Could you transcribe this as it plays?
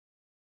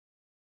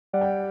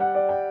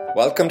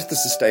Welcome to the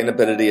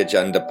Sustainability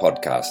Agenda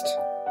podcast.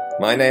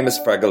 My name is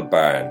Fergal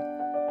Byrne.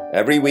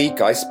 Every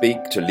week I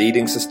speak to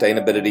leading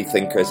sustainability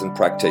thinkers and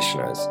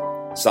practitioners,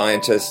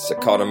 scientists,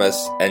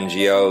 economists,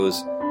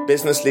 NGOs,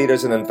 business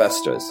leaders and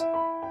investors.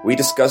 We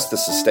discuss the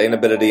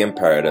sustainability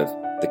imperative,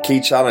 the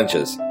key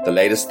challenges, the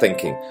latest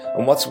thinking,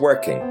 and what's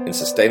working in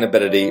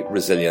sustainability,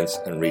 resilience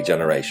and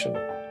regeneration.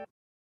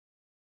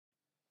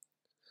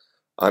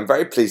 I'm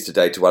very pleased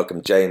today to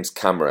welcome James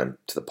Cameron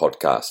to the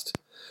podcast.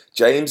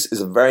 James is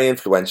a very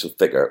influential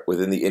figure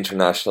within the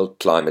international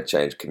climate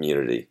change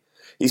community.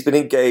 He's been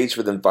engaged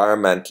with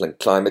environmental and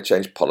climate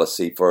change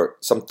policy for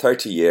some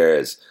 30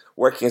 years,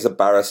 working as a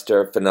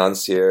barrister,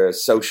 financier,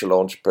 social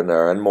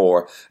entrepreneur and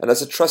more, and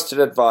as a trusted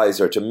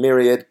advisor to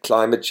myriad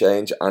climate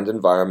change and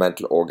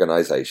environmental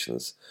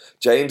organisations.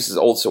 James is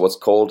also what's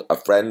called a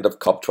Friend of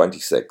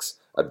COP26,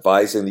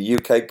 advising the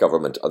UK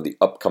government on the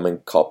upcoming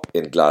COP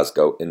in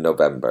Glasgow in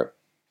November.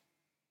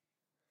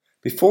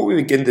 Before we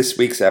begin this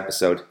week's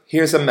episode,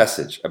 here's a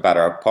message about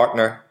our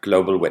partner,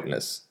 Global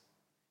Witness.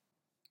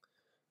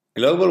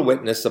 Global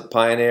Witness, a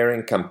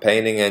pioneering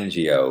campaigning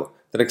NGO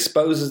that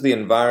exposes the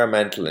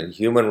environmental and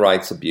human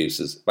rights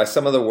abuses by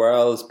some of the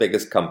world's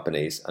biggest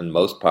companies and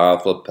most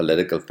powerful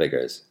political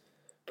figures.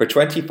 For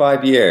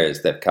 25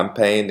 years, they've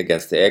campaigned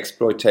against the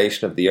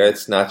exploitation of the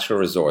Earth's natural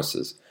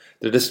resources,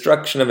 the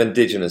destruction of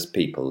indigenous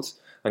peoples,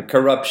 and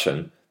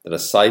corruption that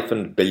has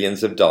siphoned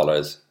billions of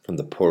dollars from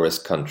the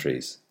poorest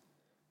countries.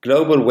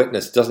 Global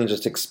Witness doesn't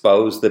just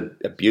expose the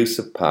abuse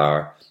of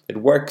power, it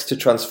works to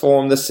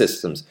transform the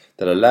systems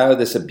that allow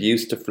this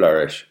abuse to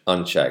flourish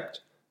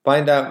unchecked.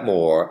 Find out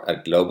more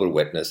at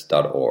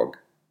globalwitness.org.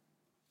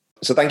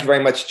 So thank you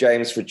very much,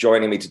 James, for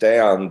joining me today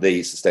on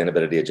the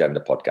Sustainability Agenda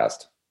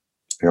podcast.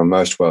 You're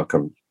most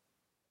welcome.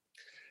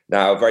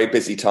 Now, a very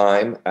busy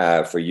time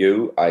for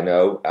you, I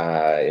know,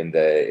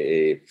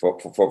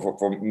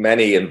 for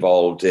many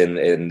involved in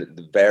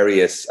the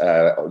various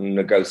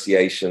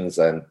negotiations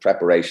and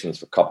preparations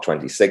for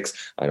COP26.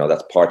 I know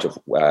that's part of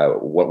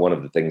one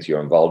of the things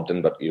you're involved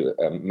in, but you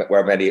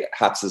wear many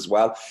hats as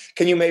well.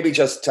 Can you maybe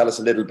just tell us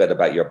a little bit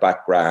about your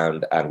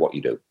background and what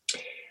you do?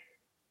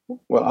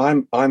 Well,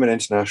 I'm an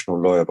international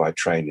lawyer by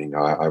training.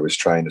 I was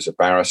trained as a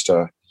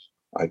barrister.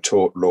 I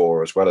taught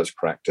law as well as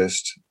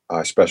practiced.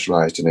 I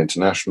specialized in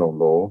international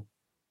law,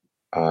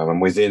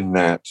 and within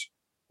that,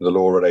 the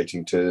law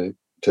relating to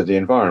the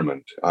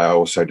environment. I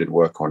also did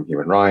work on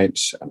human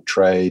rights and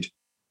trade,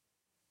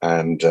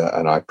 and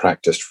I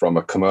practiced from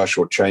a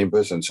commercial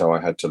chambers, and so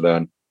I had to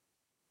learn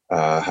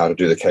how to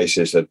do the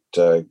cases that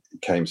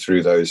came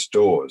through those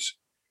doors.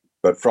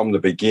 But from the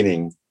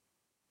beginning,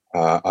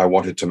 I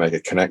wanted to make a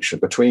connection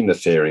between the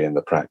theory and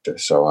the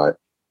practice. So I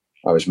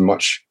was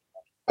much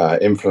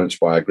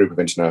influenced by a group of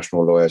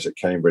international lawyers at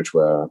Cambridge,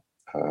 where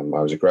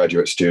I was a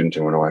graduate student,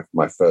 and one of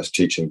my first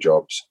teaching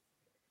jobs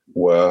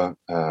were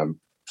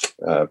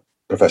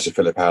Professor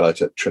Philip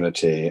Hallett at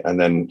Trinity, and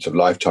then sort of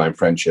lifetime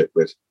friendship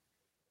with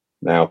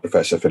now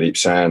Professor Philippe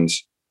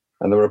Sands.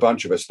 And there were a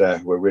bunch of us there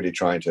who were really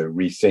trying to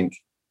rethink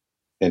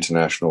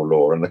international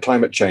law. And the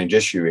climate change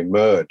issue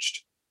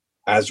emerged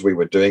as we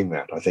were doing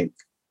that. I think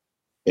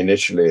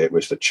initially it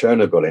was the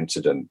Chernobyl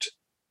incident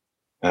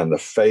and the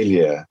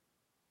failure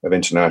of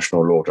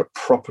international law to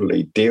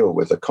properly deal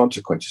with the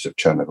consequences of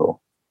Chernobyl.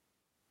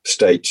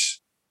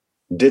 States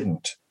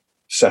didn't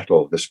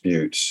settle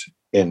disputes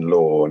in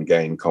law and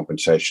gain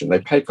compensation. They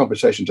paid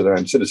compensation to their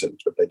own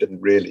citizens, but they didn't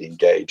really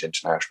engage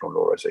international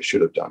law as they should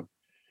have done.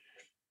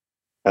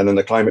 And then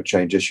the climate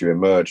change issue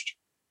emerged.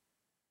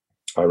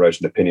 I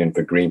wrote an opinion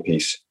for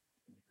Greenpeace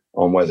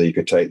on whether you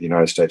could take the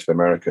United States of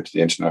America to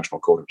the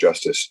International Court of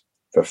Justice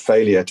for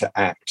failure to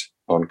act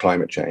on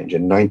climate change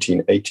in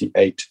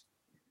 1988.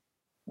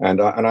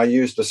 And I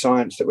used the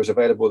science that was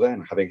available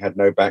then, having had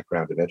no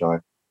background in it.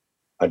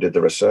 I did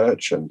the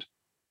research and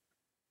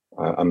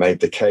I made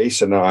the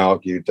case, and I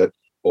argued that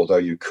although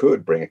you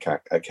could bring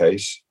a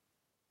case,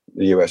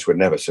 the US would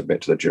never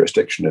submit to the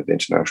jurisdiction of the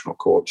International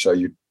Court, so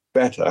you'd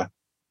better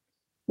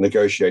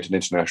negotiate an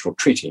international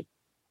treaty.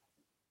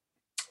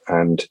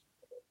 And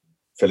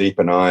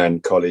Philippe and I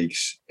and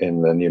colleagues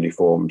in the newly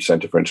formed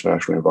Centre for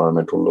International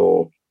Environmental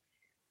Law,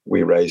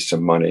 we raised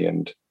some money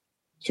and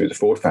through the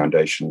Ford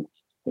Foundation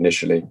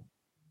initially,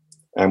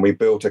 and we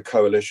built a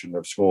coalition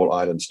of small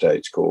island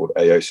states called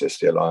AOSIS,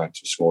 the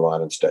Alliance of Small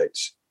Island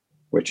States,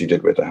 which he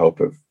did with the help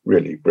of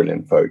really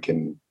brilliant folk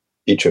in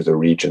each of the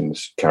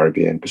regions,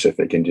 Caribbean,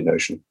 Pacific, Indian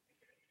Ocean.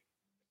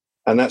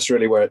 And that's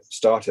really where it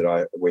started.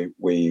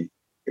 We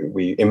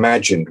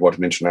imagined what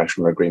an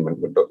international agreement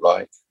would look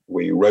like.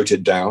 We wrote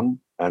it down,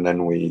 and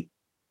then we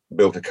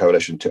built a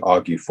coalition to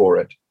argue for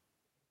it.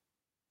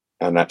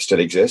 And that still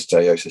exists,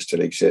 AOSIS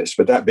still exists.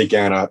 But that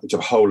began a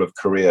whole of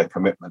career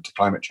commitment to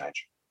climate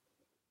change.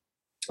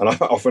 And I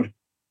often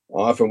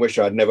wish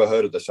I'd never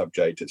heard of the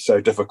subject. It's so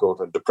difficult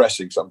and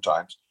depressing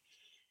sometimes.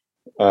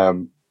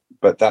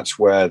 But that's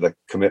where the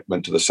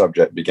commitment to the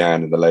subject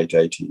began in the late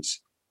 80s.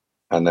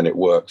 And then it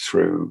worked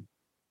through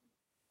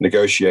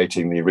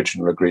negotiating the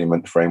original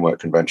agreement framework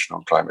convention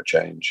on climate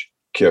change,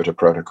 Kyoto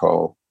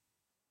Protocol,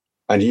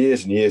 and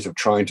years of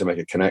trying to make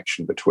a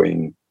connection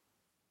between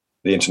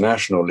the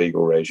international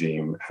legal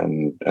regime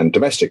and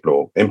domestic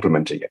law,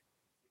 implementing it.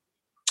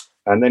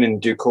 And then in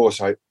due course,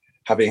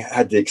 having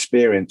had the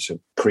experience of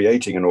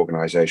creating an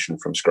organization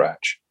from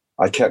scratch,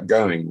 I kept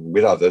going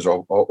with others,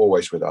 or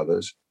always with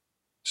others.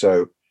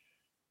 So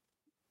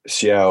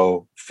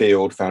CIEL,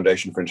 Field,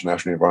 Foundation for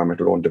International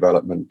Environmental Law and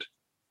Development,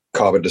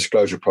 Carbon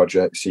Disclosure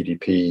Project,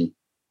 CDP,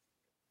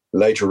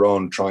 later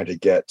on trying to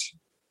get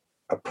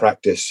a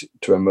practice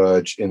to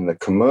emerge in the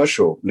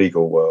commercial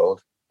legal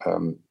world,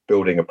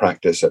 building a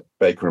practice at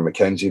Baker &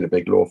 McKenzie, the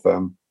big law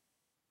firm.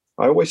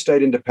 I always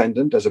stayed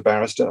independent as a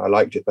barrister. I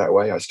liked it that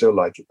way. I still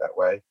like it that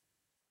way.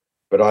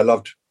 But I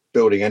loved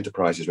building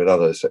enterprises with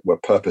others that were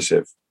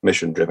purposive,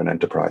 mission-driven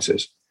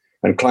enterprises.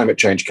 And Climate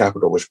Change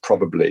Capital was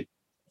probably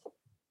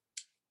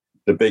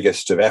the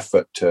biggest of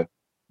effort to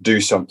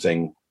do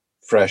something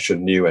fresh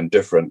and new and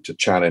different to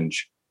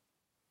challenge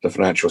the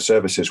financial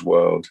services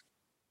world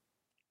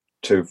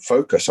to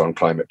focus on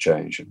climate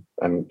change.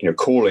 And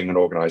calling an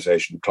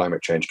organization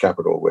Climate Change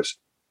Capital was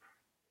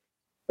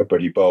a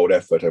pretty bold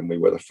effort, and we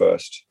were the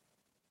first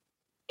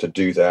to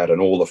do that.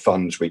 And all the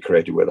funds we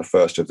created were the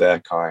first of their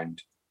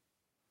kind.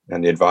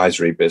 And the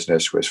advisory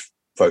business was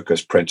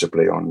focused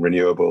principally on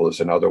renewables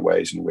and other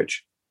ways in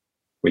which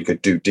we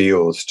could do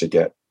deals to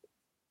get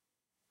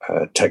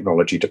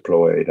technology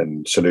deployed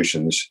and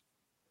solutions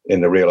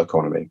in the real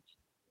economy.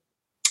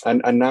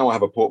 And now I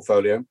have a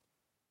portfolio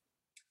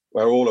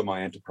where all of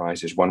my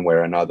enterprises, one way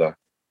or another,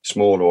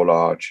 small or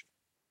large,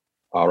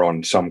 are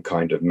on some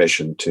kind of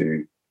mission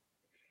to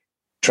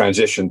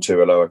transition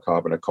to a lower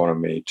carbon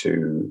economy,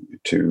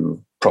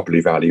 to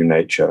properly value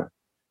nature,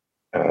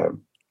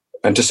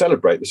 and to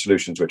celebrate the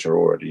solutions which are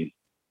already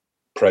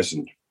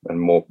present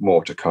and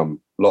more to come.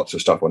 Lots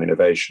of stuff on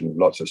innovation,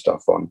 lots of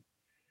stuff on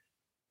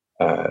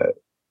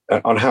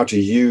how to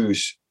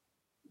use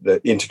the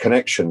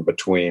interconnection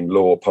between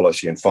law,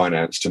 policy, and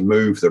finance to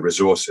move the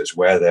resources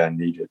where they're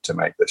needed to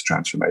make this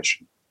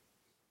transformation.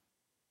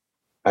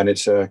 And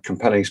it's a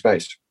compelling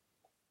space.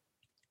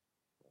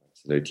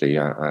 Absolutely.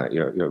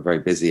 You're very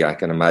busy, I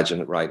can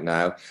imagine, right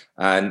now.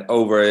 And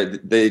over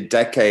the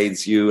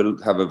decades, you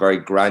will have a very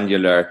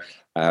granular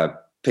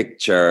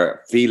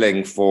picture,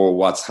 feeling for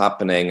what's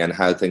happening and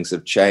how things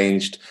have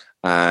changed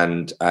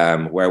and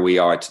where we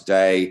are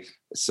today.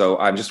 So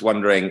I'm just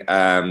wondering,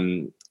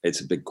 it's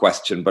a big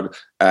question, but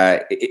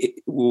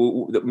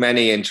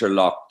many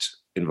interlocked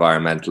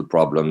environmental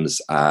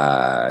problems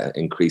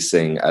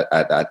increasing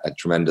at a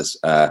tremendous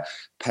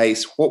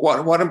pace.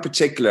 What in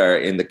particular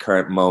in the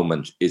current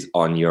moment is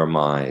on your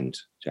mind,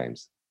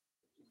 James?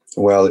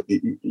 Well,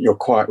 you're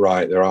quite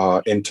right. There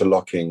are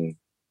interlocking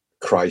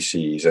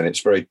crises, and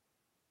it's very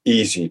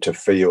easy to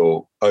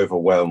feel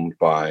overwhelmed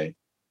by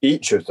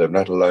each of them,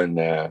 let alone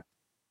their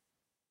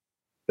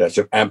sort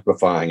of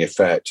amplifying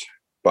effect.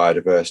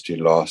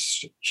 Biodiversity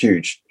loss,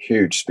 huge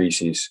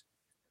species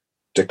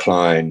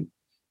decline,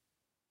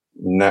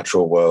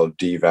 natural world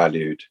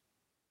devalued,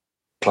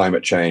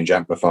 climate change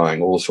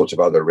amplifying all sorts of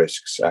other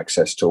risks,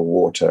 access to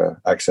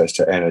water, access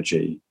to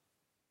energy,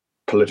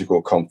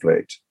 political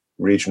conflict,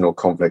 regional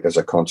conflict as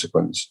a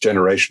consequence,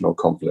 generational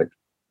conflict.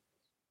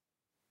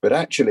 But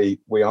actually,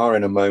 we are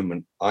in a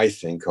moment, I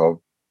think, of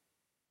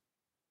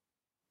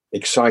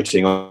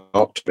exciting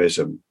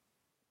optimism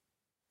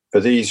for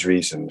these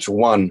reasons.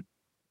 One,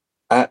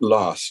 at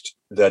last,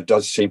 there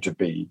does seem to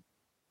be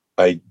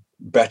a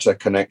better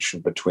connection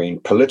between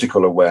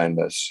political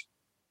awareness,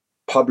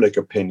 public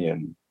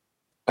opinion,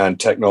 and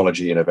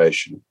technology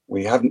innovation.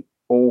 We haven't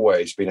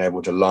always been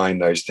able to line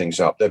those things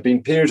up. There have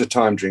been periods of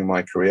time during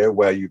my career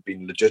where you've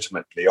been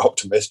legitimately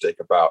optimistic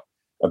about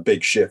a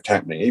big shift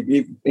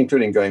happening,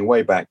 including going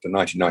way back to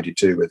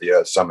 1992 with the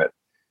Earth Summit.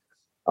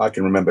 I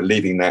can remember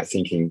leaving that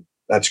thinking,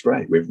 that's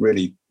great. We've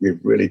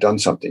really done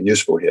something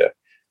useful here.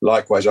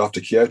 Likewise,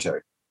 after Kyoto,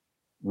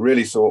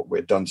 really thought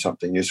we'd done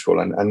something useful,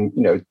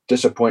 and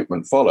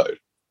disappointment followed.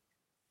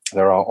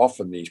 There are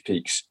often these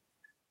peaks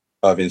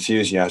of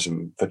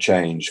enthusiasm for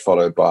change,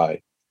 followed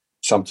by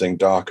something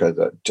darker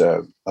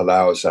that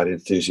allows that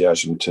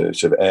enthusiasm to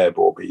sort of ebb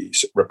or be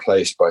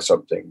replaced by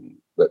something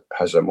that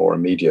has a more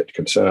immediate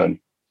concern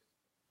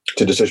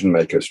to decision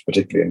makers,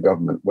 particularly in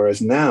government.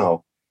 Whereas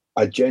now,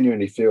 I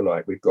genuinely feel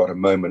like we've got a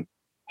moment,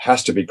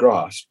 has to be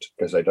grasped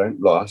because they don't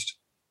last,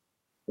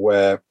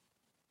 where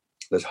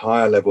there's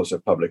higher levels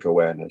of public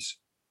awareness,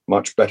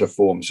 much better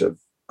forms of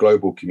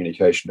global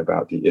communication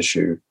about the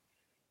issue,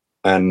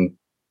 and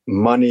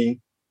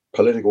money,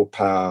 political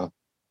power,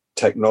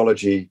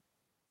 technology,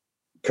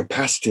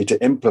 capacity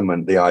to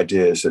implement the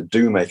ideas that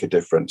do make a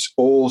difference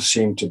all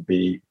seem to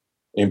be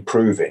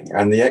improving.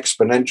 And the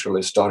exponential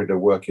is starting to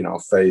work in our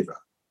favor.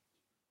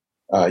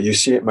 You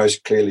see it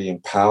most clearly in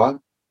power,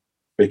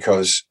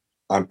 because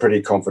I'm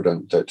pretty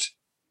confident that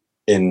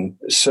in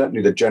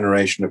certainly the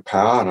generation of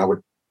power, and I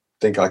would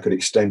think I could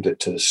extend it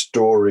to the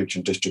storage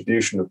and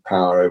distribution of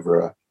power over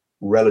a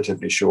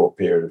relatively short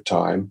period of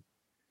time,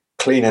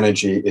 clean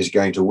energy is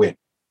going to win.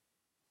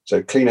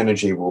 So clean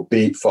energy will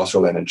beat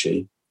fossil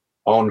energy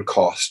on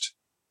cost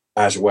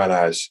as well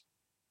as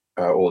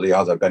all the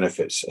other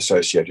benefits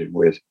associated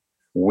with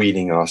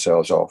weaning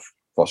ourselves off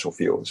fossil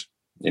fuels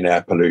in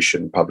air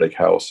pollution, public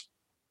health,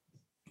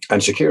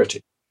 and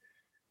security.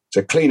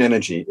 So clean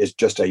energy is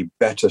just a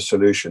better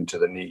solution to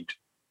the need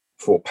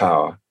for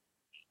power.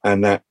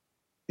 And that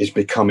is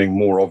becoming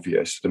more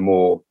obvious the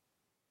more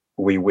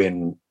we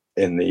win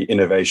in the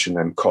innovation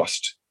and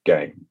cost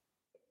game.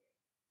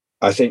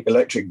 I think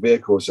electric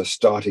vehicles are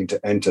starting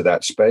to enter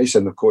that space.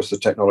 And of course, the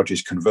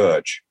technologies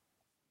converge.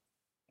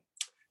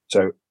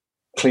 So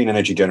clean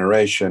energy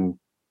generation,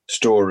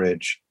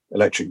 storage,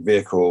 electric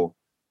vehicle,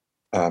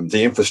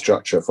 the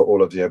infrastructure for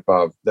all of the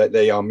above,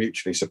 they are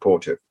mutually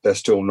supportive. They're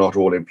still not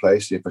all in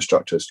place. The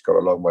infrastructure's got a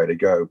long way to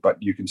go,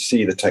 but you can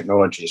see the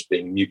technologies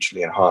being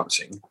mutually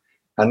enhancing.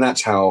 And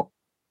that's how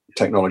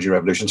technology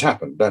revolutions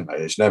happen, don't they?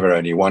 It's never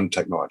only one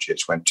technology.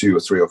 It's when two or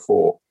three or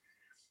four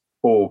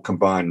all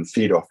combine and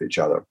feed off each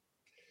other.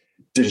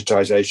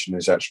 Digitization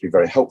is actually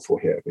very helpful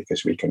here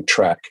because we can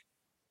track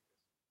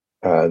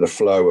the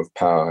flow of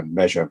power and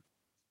measure.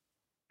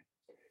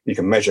 You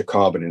can measure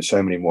carbon in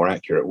so many more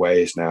accurate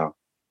ways now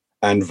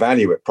and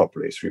value it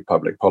properly through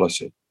public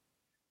policy.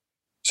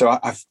 So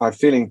I'm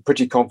feeling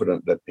pretty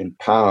confident that in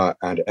power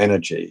and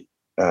energy,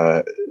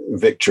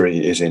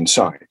 victory is in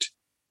sight.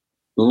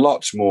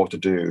 Lots more to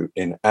do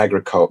in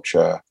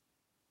agriculture,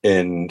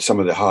 in some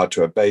of the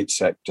hard-to-abate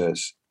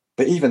sectors.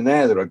 But even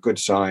there are good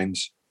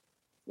signs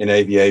in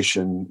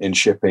aviation, in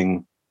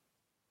shipping,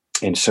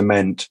 in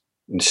cement,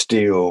 in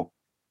steel,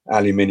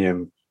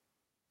 aluminium.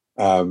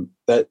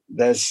 That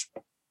there's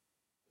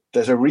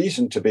a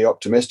reason to be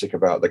optimistic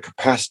about the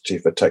capacity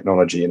for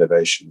technology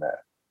innovation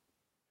there.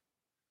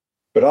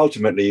 But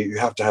ultimately, you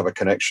have to have a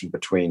connection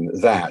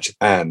between that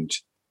and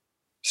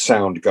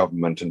sound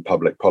government and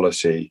public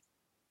policy,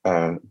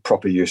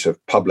 proper use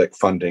of public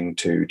funding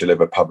to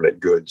deliver public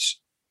goods.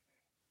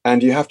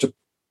 And you have to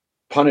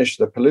punish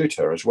the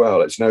polluter as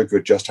well. It's no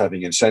good just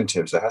having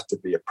incentives. There has to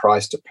be a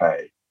price to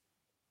pay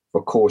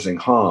for causing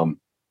harm.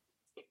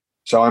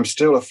 So I'm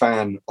still a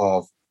fan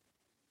of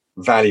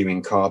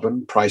valuing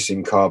carbon,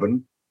 pricing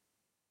carbon.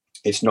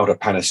 It's not a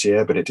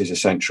panacea, but it is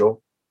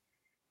essential.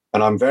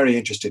 And I'm very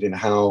interested in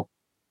how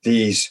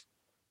these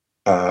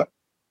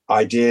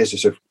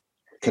ideas, sort of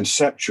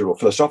conceptual,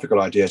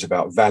 philosophical ideas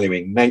about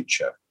valuing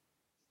nature,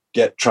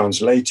 get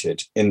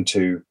translated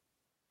into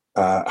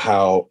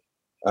how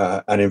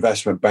an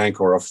investment bank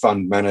or a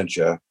fund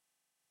manager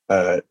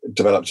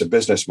develops a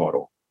business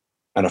model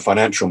and a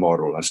financial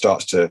model and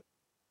starts to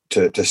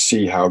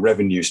see how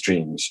revenue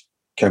streams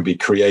can be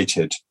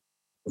created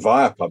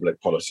via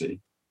public policy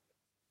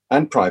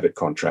and private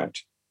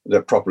contract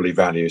that properly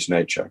values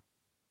nature.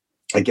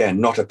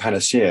 Again, not a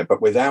panacea,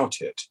 but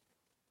without it,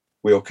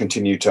 we'll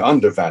continue to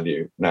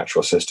undervalue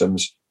natural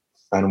systems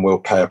and we'll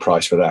pay a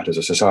price for that as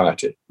a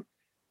society.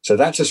 So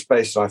that's a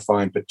space that I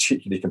find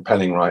particularly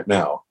compelling right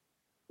now,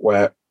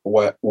 where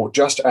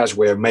just as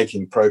we're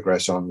making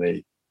progress on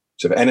the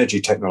sort of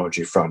energy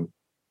technology front,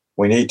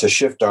 we need to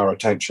shift our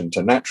attention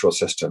to natural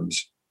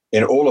systems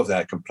in all of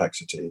their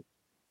complexity,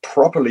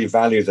 properly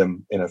value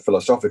them in a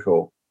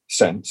philosophical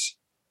sense,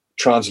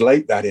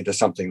 translate that into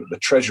something that the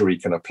Treasury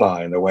can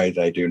apply in the way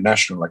they do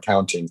national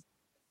accounting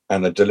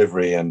and the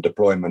delivery and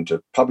deployment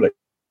of public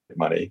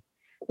money,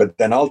 but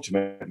then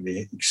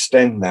ultimately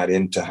extend that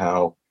into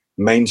how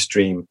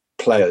mainstream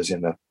players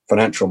in the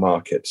financial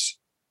markets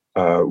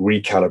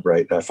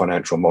recalibrate their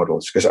financial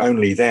models, because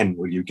only then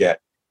will you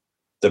get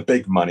the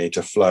big money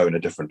to flow in a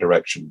different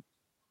direction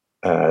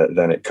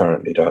than it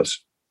currently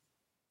does.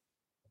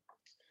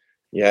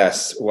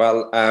 Yes,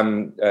 well,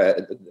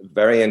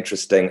 very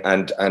interesting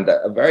and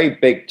a very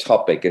big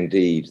topic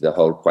indeed, the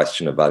whole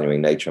question of valuing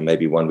nature,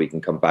 maybe one we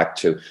can come back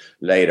to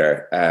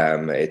later.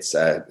 It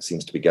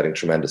seems to be getting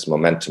tremendous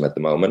momentum at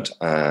the moment.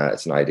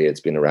 It's an idea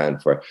that's been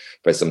around for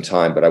some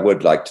time, but I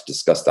would like to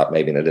discuss that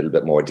maybe in a little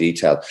bit more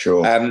detail.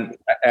 Sure.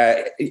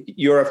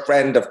 You're a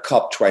friend of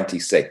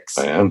COP26.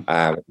 I am.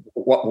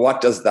 What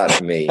does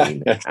that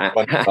mean?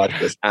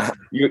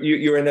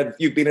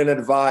 You've been an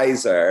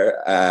advisor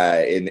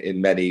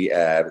in many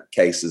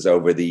cases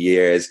over the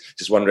years.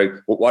 Just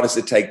wondering, what does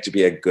it take to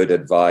be a good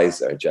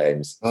advisor,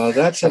 James?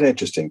 That's an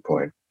interesting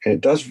point.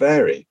 It does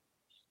vary.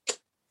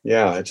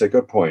 Yeah, it's a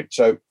good point.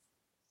 So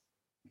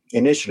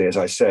initially, as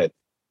I said,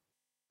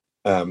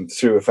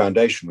 through a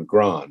foundation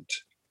grant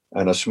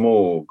and a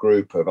small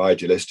group of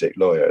idealistic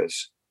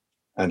lawyers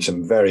and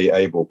some very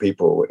able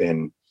people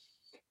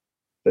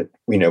that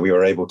we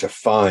were able to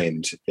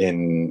find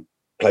in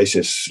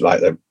places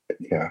like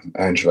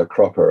Angela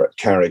Cropper at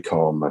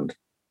CARICOM and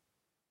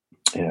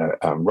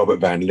Robert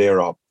Van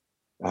Lierop,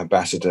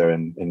 ambassador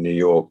in New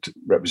York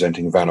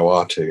representing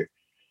Vanuatu.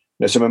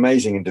 Some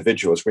amazing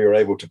individuals. We were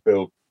able to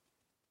build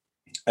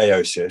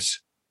AOSIS,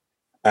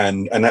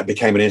 and that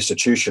became an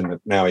institution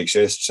that now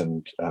exists.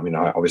 And I mean,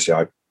 I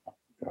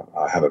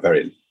have a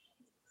very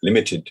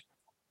limited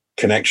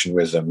connection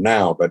with them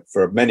now, but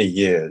for many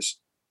years,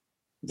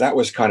 that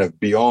was kind of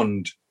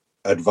beyond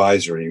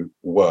advisory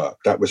work.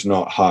 That was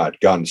not hired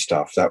gun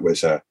stuff. That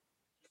was an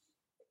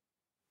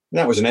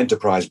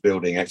enterprise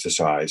building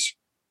exercise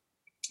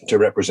to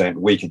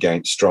represent weak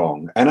against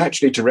strong, and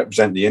actually to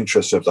represent the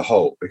interests of the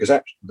whole, because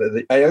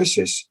the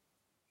AOSIS,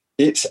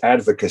 its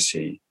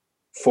advocacy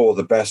for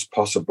the best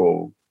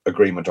possible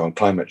agreement on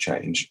climate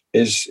change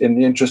is in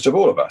the interest of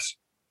all of us.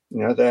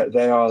 You know,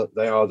 they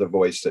are the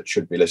voice that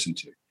should be listened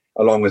to,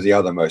 along with the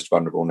other most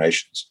vulnerable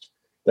nations.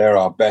 They're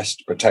our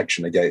best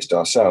protection against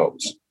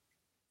ourselves.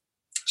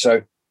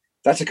 So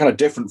that's a kind of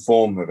different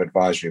form of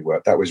advisory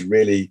work. That was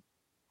really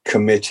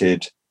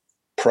committed,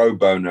 pro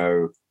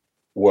bono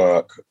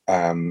work,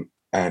 and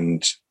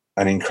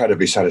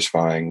incredibly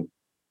satisfying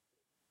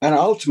and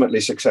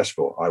ultimately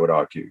successful, I would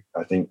argue.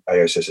 I think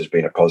AOSIS has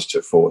been a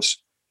positive force.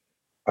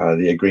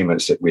 The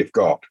agreements that we've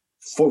got,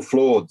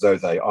 flawed though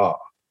they are,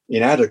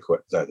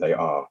 inadequate though they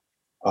are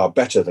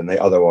better than they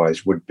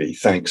otherwise would be,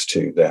 thanks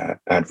to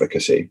their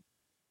advocacy.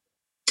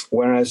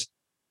 Whereas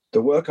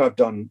the work I've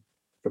done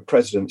for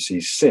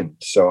presidencies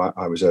since, so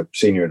I was a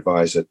senior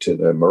advisor to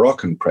the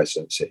Moroccan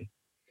presidency,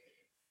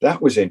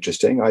 that was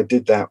interesting. I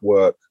did that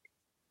work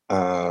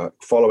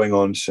following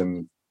on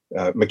some,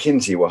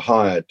 McKinsey were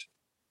hired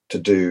to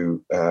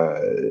do,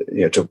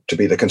 to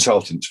be the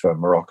consultants for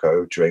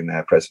Morocco during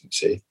their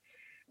presidency.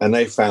 And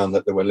they found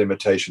that there were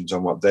limitations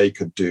on what they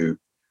could do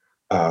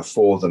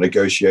for the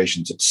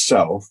negotiations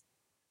itself.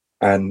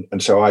 And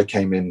so I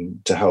came in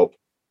to help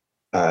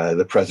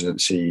the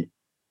presidency,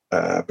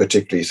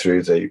 particularly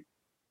through the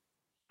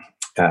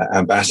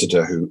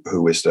ambassador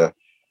who was the,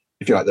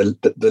 if you like,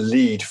 the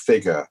lead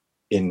figure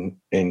in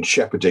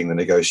shepherding the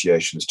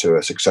negotiations to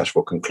a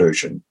successful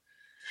conclusion.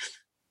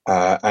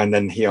 And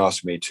then he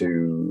asked me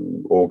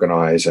to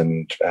organize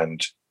and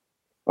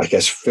I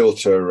guess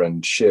filter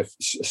and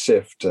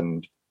sift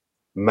and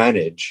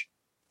manage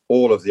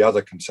all of the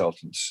other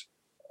consultants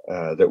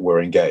that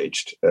were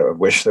engaged, of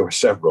which there were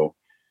several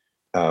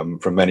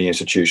from many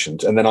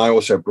institutions. And then I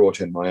also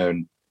brought in my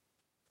own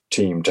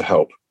team to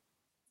help.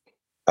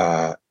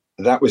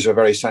 That was a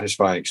very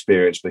satisfying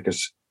experience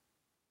because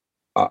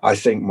I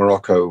think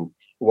Morocco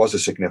was a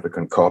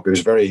significant COP. It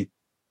was very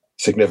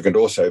significant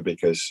also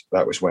because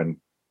that was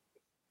when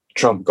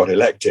Trump got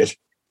elected.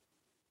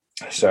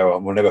 So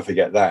we'll never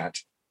forget that.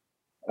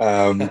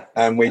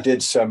 And we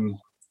did some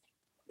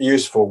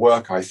useful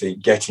work, I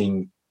think,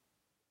 getting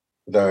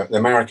the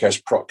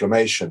Marrakesh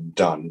Proclamation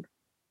done,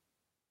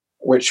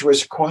 which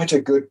was quite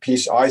a good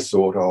piece, I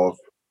thought,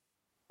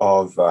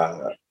 of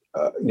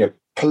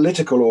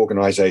political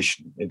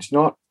organization.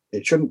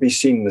 It shouldn't be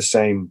seen the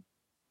same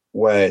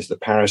way as the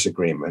Paris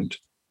Agreement,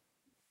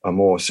 a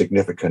more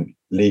significant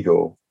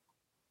legal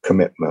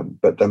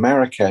commitment. But the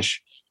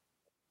Marrakesh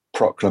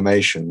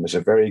Proclamation was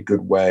a very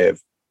good way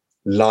of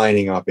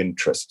lining up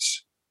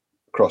interests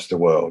across the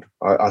world.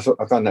 I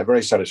found that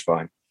very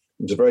satisfying.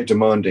 It was a very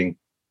demanding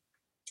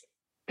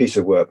piece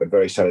of work, but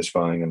very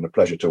satisfying, and a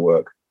pleasure to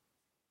work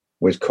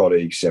with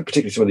colleagues,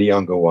 particularly some of the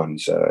younger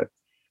ones,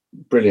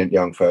 brilliant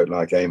young folk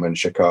like Ayman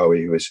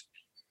Shakawi, who was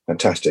a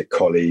fantastic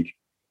colleague.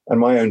 And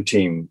my own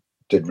team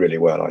did really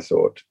well, I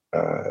thought,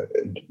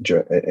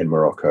 in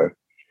Morocco.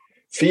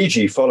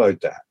 Fiji followed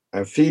that.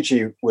 And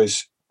Fiji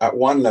was, at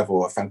one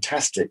level, a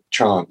fantastic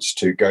chance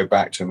to go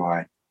back to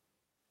my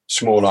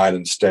small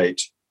island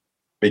state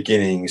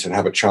beginnings and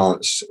have a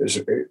chance.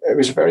 It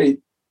was a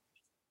very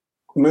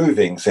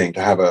moving thing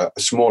to have a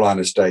small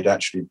island state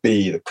actually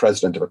be the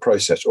president of a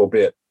process,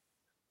 albeit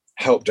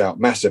helped out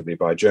massively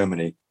by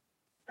Germany,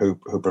 who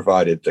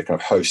provided the kind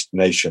of host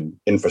nation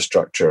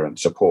infrastructure and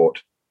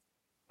support.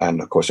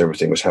 And of course,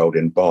 everything was held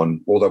in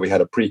Bonn, although we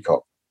had a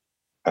pre-COP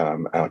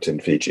out in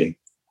Fiji.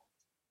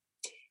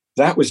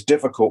 That was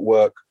difficult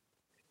work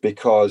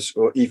because,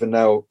 or even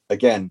though,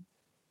 again,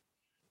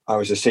 I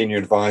was a senior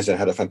advisor,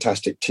 had a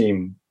fantastic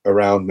team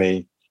around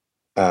me,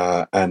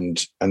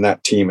 and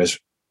that team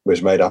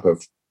was made up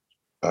of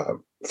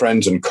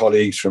friends and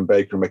colleagues from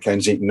Baker and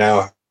McKenzie,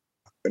 now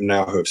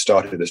who have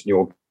started this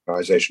new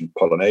organization,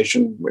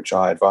 Pollination, which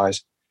I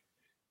advise.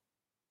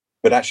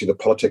 But actually, the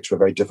politics were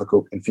very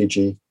difficult in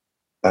Fiji.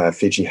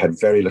 Fiji had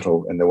very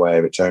little in the way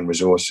of its own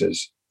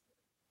resources.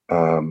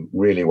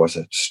 Really was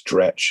a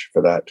stretch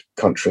for that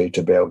country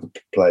to be able to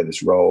play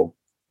this role.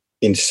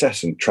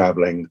 Incessant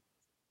traveling,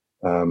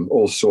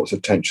 all sorts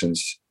of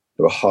tensions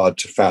that were hard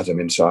to fathom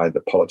inside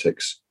the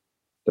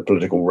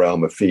political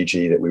realm of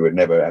Fiji that we would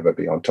never, ever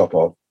be on top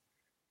of.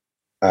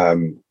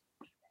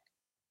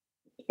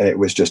 It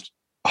was just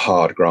a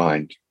hard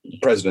grind.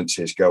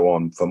 Presidencies go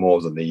on for more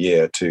than a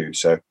year too,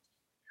 so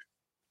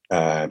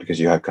because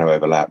you have kind of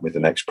overlap with the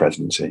next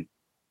presidency.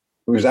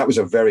 Because that was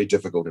a very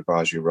difficult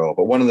advisory role.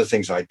 But one of the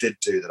things I did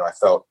do that I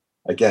felt,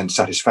 again,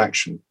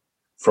 satisfaction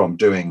from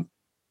doing,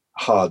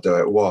 hard though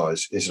it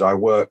was, is that I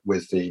worked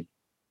with the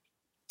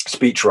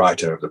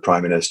speechwriter of the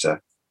Prime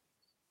Minister,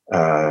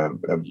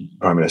 Frank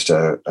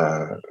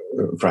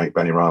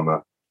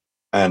Bainimarama.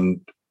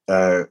 And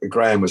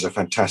Graham was a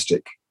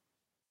fantastic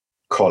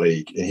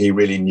colleague. He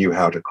really knew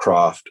how to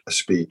craft a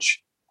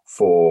speech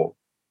for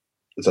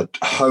the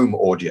home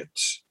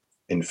audience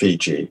in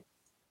Fiji.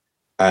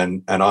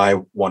 And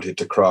I wanted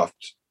to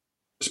craft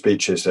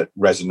speeches that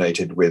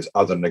resonated with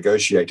other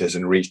negotiators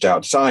and reached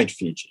outside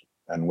Fiji.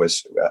 and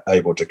was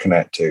able to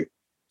connect to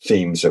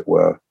themes that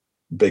were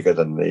bigger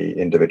than the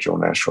individual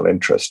national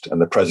interest,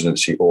 and the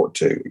presidency ought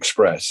to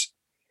express.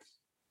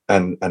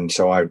 And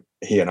so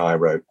he and I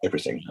wrote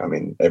everything. I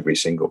mean, every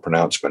single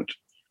pronouncement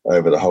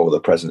over the whole of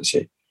the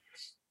presidency,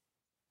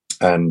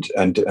 and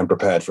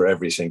prepared for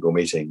every single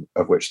meeting,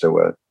 of which there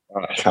were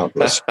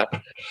countless.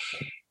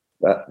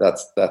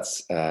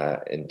 That's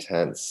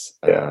intense.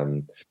 Yeah.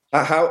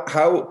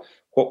 How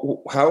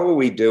are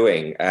we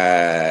doing?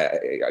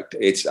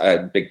 It's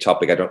a big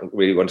topic. I don't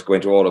really want to go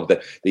into all of the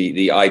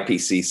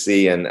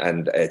IPCC,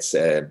 and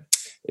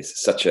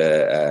it's such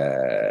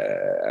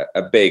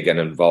a big and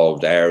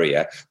involved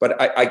area.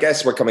 But I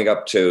guess we're coming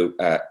up to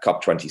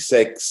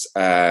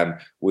COP26.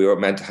 We were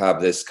meant to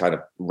have this kind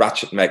of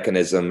ratchet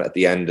mechanism at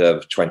the end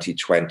of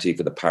 2020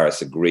 for the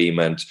Paris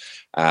Agreement,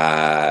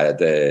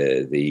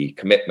 the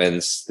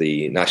commitments,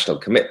 the national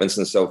commitments,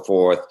 and so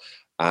forth.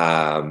 There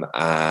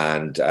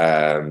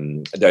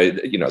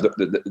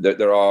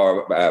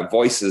are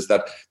voices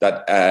that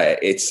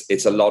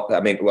it's a lot. I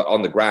mean,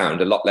 on the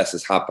ground, a lot less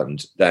has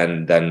happened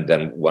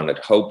than one had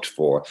hoped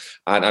for.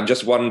 And I'm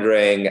just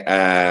wondering,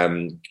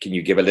 can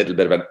you give a little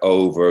bit of an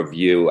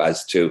overview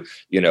as to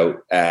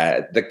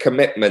the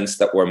commitments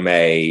that were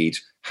made?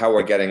 How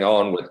we're getting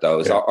on with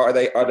those? Yeah. Are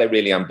they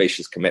really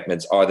ambitious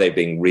commitments? Are they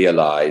being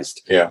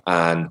realised? Yeah.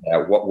 And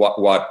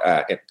what?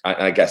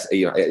 I guess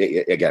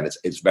again,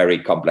 it's very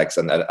complex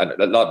and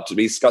a lot to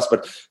be discussed.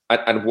 But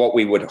and what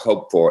we would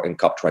hope for in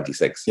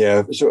COP26.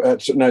 Yeah. So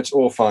no, it's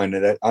all fine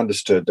and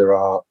understood. There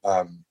are.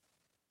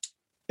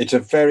 It's a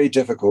very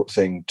difficult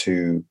thing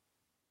to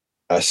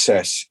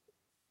assess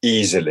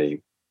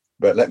easily,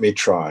 but let me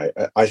try.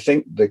 I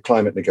think the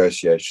climate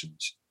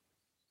negotiations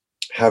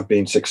have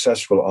been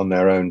successful on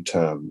their own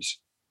terms,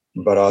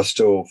 but are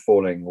still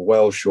falling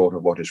well short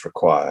of what is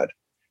required.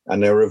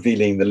 And they're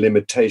revealing the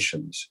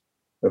limitations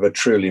of a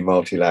truly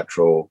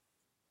multilateral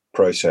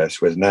process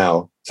with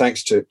now,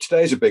 thanks to,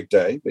 today's a big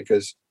day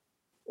because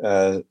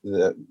the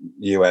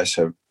US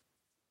have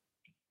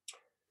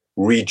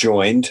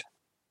rejoined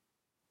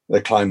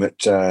the climate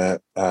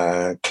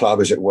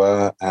club, as it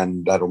were,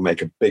 and that'll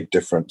make a big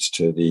difference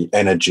to the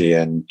energy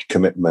and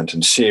commitment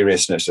and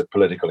seriousness of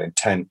political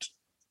intent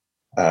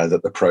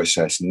that the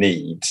process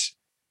needs.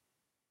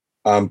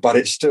 But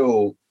it's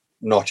still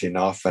not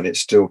enough, and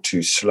it's still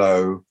too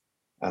slow.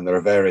 And there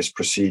are various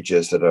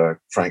procedures that are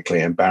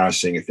frankly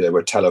embarrassing. If they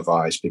were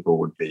televised, people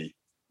would be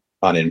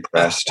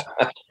unimpressed.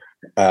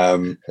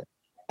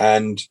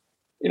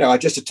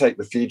 Just to take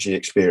the Fiji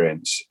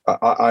experience,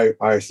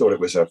 I thought it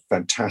was a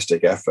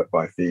fantastic effort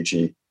by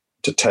Fiji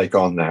to take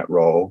on that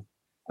role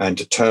and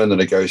to turn the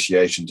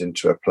negotiations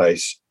into a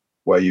place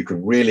where you could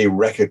really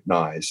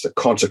recognize the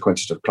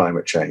consequences of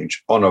climate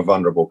change on a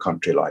vulnerable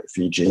country like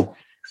Fiji.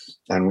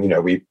 And, we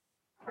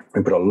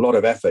put a lot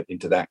of effort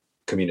into that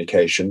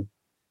communication,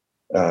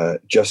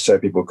 just so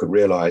people could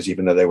realize,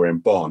 even though they were in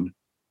Bonn,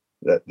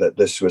 that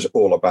this was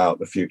all about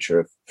the future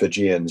of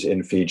Fijians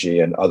in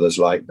Fiji and others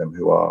like them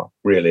who are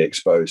really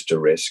exposed to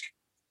risk.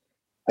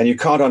 And you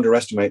can't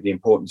underestimate the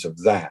importance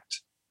of that,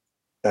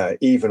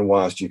 even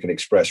whilst you can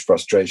express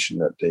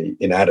frustration at the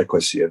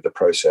inadequacy of the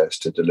process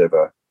to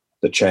deliver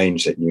the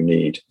change that you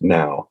need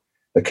now.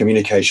 The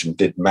communication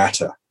did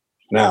matter.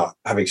 Now,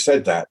 having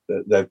said that,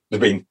 there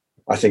have been,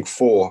 I think,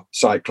 4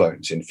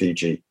 cyclones in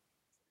Fiji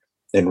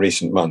in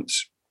recent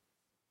months,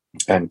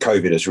 and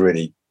COVID has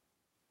really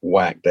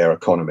whacked their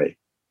economy.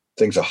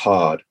 Things are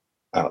hard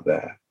out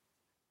there.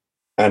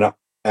 And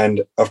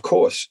of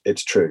course,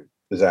 it's true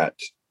that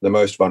the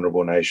most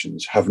vulnerable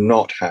nations have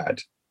not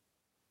had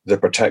the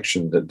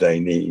protection that they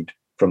need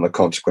from the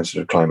consequences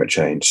of climate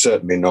change,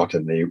 certainly not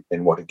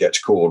in what it gets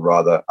called,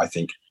 rather, I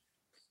think,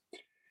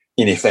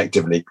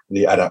 ineffectively,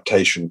 the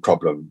adaptation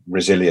problem.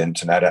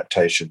 Resilience and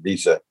adaptation,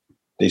 these are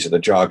the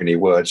jargony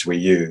words we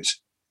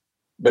use.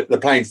 But the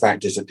plain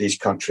fact is that these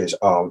countries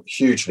are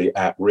hugely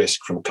at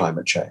risk from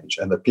climate change,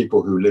 and the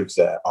people who live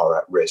there are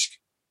at risk,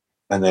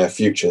 and their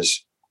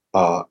futures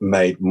are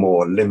made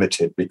more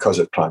limited because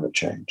of climate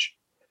change.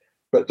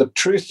 But the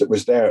truth that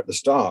was there at the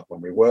start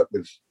when we worked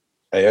with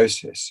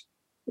AOSIS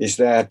is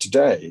there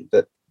today,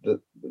 that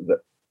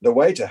the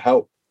way to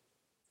help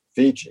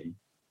Fiji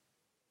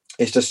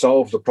is to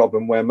solve the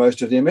problem where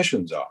most of the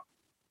emissions are.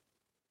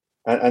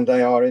 And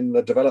they are in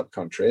the developed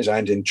countries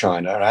and in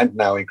China and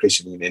now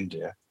increasingly in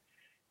India.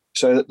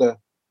 So that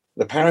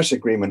the Paris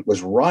Agreement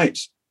was right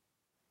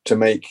to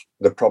make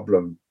the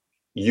problem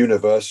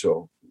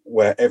universal,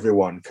 where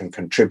everyone can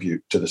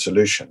contribute to the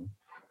solution.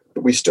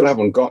 But we still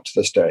haven't got to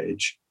the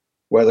stage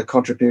where the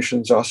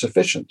contributions are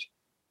sufficient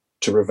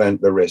to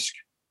prevent the risk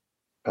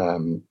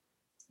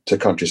to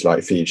countries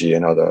like Fiji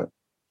and other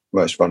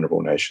most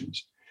vulnerable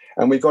nations.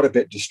 And we got a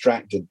bit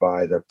distracted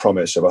by the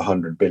promise of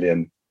 100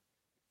 billion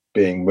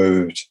being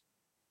moved,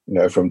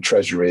 from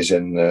treasuries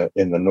in the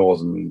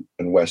northern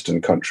and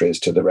western countries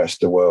to the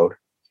rest of the world.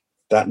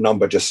 That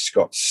number just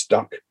got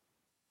stuck.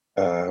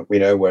 We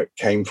know where it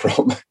came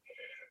from,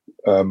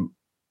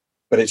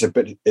 but it's a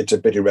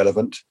bit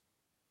irrelevant.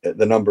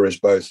 The number is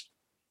both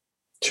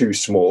too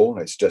small.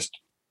 It's just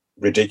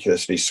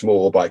ridiculously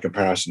small by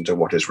comparison to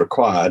what is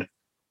required,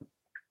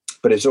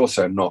 but it's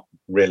also not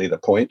really the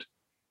point.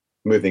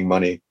 Moving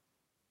money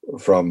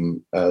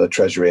from the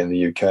Treasury in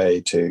the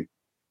UK to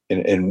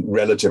in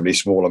relatively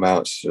small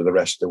amounts to the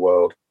rest of the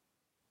world,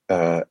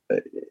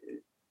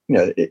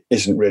 it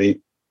isn't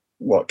really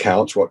what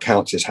counts. What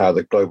counts is how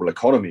the global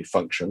economy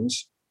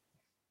functions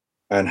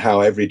and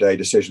how everyday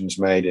decisions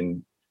made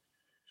in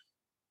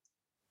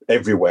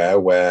everywhere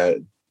where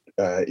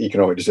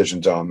economic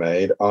decisions are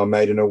made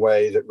in a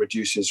way that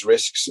reduces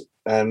risks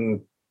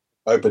and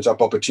opens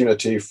up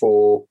opportunity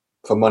for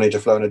money to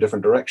flow in a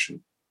different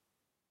direction.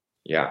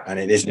 Yeah. And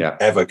it isn't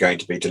ever going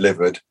to be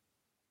delivered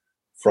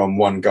from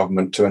one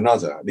government to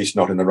another, at least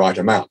not in the right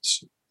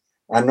amounts,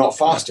 and not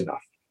fast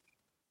enough.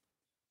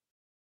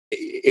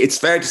 It's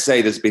fair to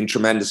say there's been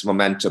tremendous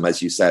momentum,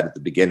 as you said at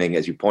the beginning,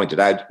 as you pointed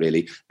out,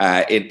 really,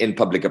 in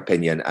public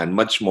opinion, and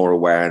much more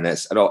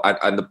awareness.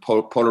 And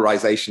the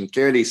polarization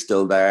clearly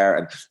still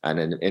there,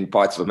 and in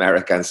parts of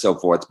America and so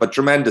forth. But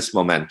tremendous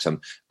momentum.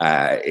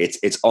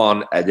 It's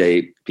on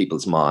the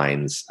people's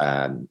minds,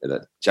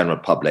 the general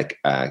public,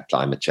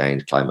 climate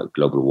change,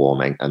 global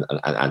warming,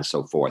 and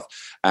so forth.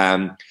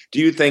 Do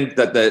you think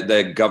that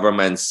the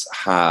governments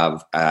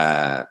have?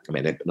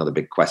 Another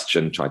big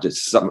question, trying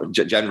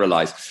to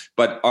generalize.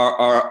 But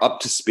are up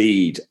to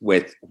speed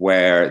with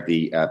where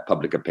the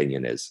public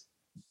opinion is?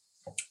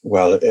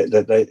 Well,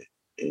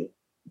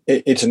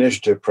 it's an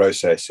iterative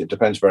process. It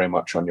depends very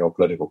much on your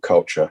political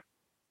culture.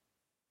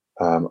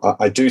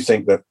 I do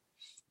think that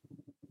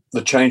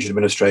the change in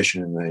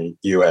administration in the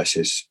US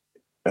is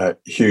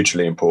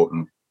hugely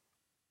important.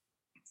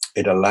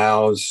 It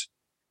allows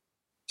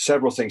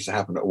several things to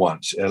happen at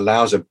once. It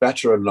allows a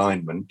better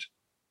alignment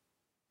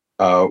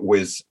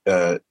with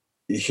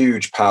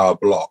huge power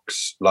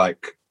blocks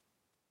like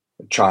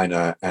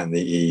China and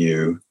the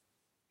EU,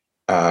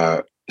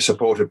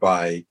 supported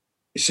by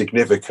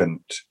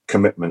significant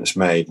commitments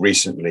made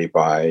recently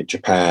by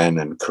Japan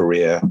and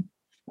Korea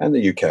and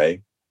the UK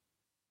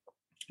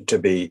to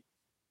be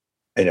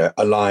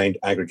aligned,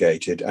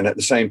 aggregated, and at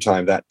the same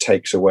time that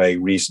takes away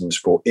reasons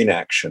for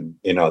inaction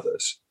in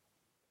others.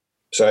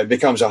 So it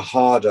becomes a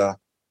harder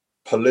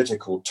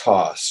political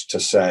task to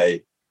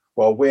say,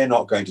 well, we're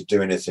not going to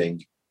do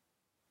anything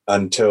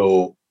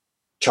until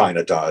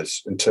China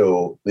does,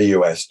 until the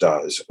US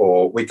does,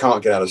 or we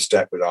can't get out of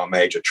step with our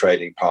major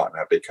trading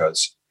partner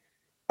because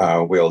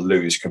we'll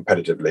lose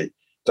competitively.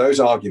 Those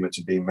arguments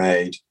have been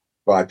made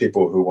by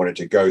people who wanted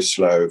to go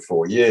slow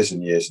for years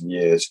and years and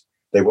years.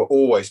 They were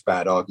always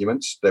bad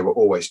arguments. They were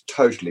always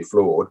totally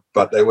flawed,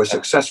 but they were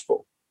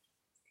successful.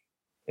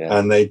 Yeah.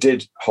 And they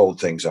did hold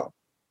things up.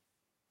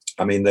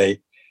 I mean, the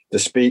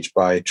speech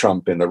by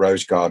Trump in the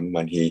Rose Garden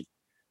when he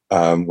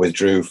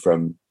withdrew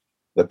from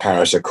the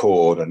Paris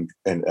Accord and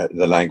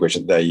the language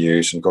that they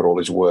use and got all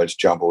his words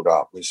jumbled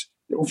up was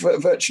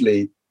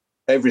virtually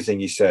everything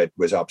he said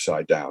was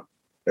upside down.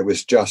 It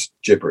was just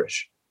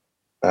gibberish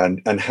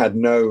and had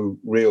no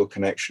real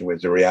connection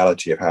with the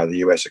reality of how the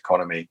US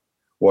economy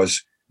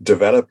was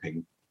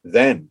developing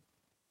then.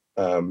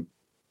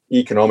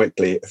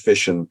 Economically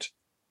efficient,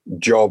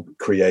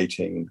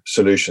 job-creating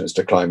solutions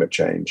to climate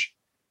change.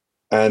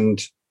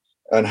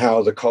 And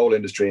how the coal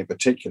industry in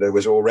particular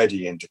was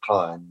already in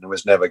decline and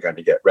was never going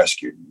to get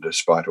rescued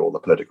despite all the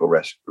political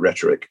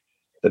rhetoric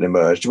that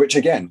emerged, which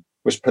again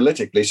was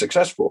politically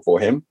successful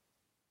for him,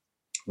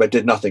 but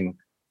did nothing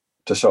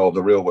to solve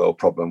the real world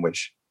problem,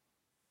 which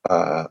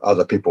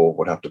other people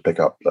would have to pick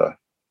up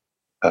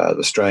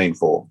the strain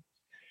for.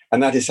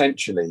 And that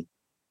essentially,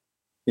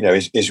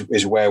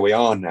 is where we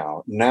are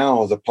now.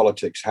 Now the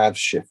politics have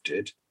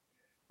shifted.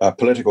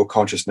 Political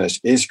consciousness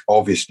is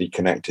obviously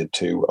connected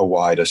to a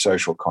wider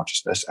social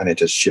consciousness, and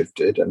it has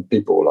shifted. And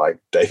people like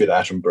David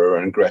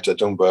Attenborough and Greta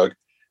Thunberg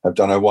have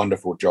done a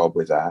wonderful job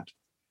with that.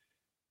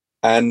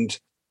 And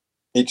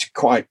it's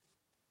quite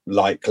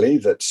likely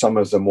that some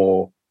of the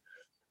more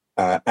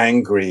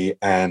angry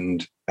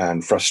and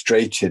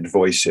frustrated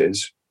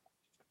voices,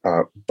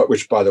 but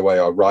which, by the way,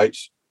 are right,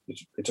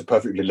 it's a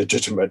perfectly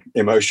legitimate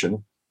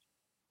emotion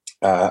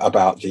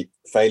about the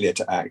failure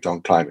to act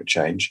on climate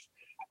change,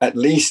 at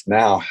least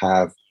now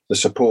have the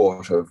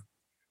support of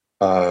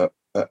a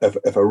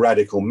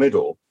radical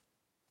middle,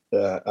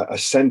 a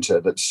centre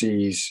that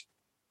sees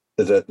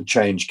that the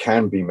change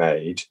can be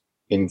made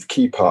in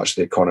key parts of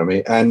the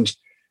economy, and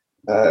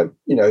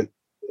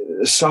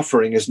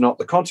suffering is not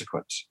the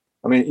consequence.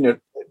 I mean,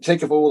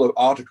 think of all the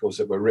articles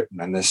that were written,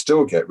 and they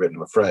still get written,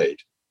 I'm afraid,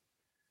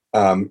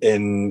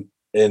 in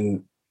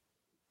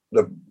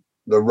the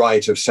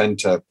right of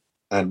centre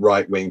and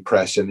right-wing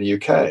press in the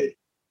UK,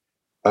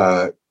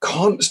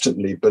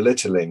 constantly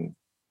belittling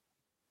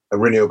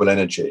renewable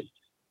energy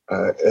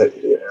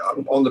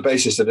on the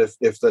basis that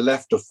if the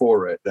left are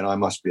for it, then I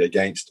must be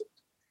against it.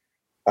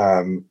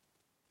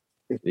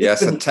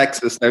 Yes, in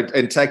Texas, they're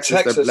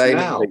blaming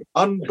now.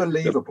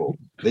 Unbelievable,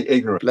 the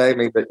ignorance.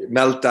 Blaming the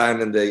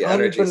meltdown in the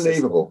energy system.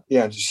 Unbelievable.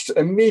 Yeah, just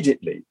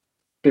immediately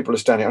people are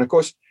standing. And of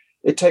course,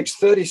 it takes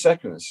 30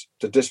 seconds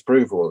to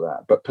disprove all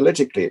that, but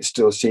politically it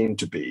still seemed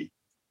to be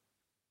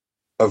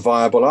a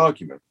viable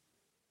argument.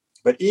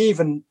 But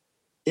even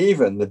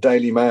the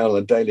Daily Mail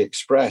and Daily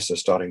Express are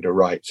starting to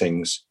write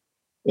things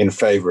in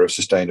favor of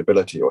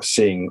sustainability or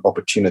seeing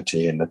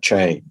opportunity in the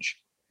change.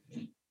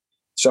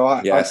 So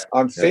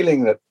I'm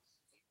feeling that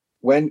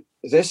when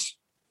this,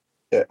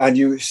 and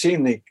you've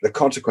seen the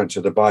consequence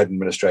of the Biden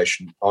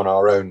administration on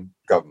our own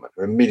government,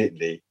 who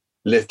immediately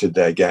lifted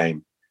their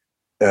game.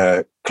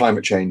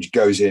 Climate change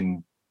goes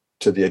in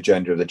to the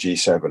agenda of the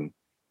G7.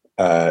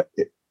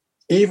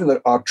 Even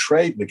that our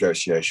trade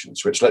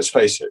negotiations, which, let's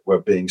face it, were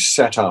being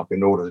set up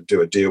in order to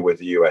do a deal with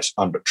the US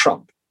under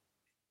Trump,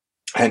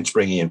 hence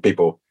bringing in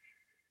people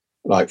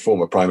like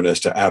former Prime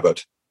Minister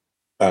Abbott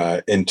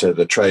into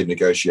the trade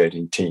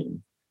negotiating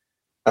team,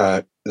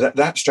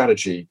 that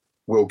strategy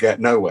will get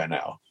nowhere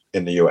now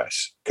in the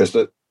US, because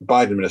the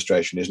Biden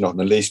administration is not in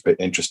the least bit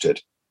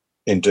interested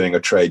in doing a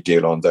trade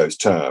deal on those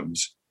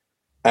terms,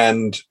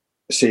 and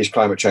sees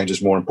climate change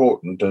as more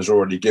important, and has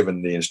already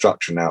given the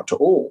instruction out to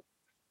all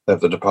of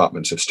the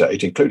departments of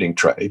state, including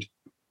trade,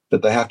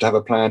 that they have to have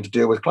a plan to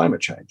deal with climate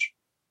change.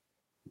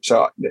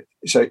 So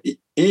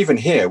even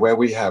here, where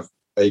we have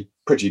a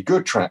pretty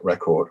good track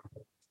record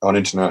on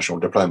international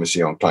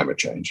diplomacy on climate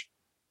change,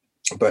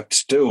 but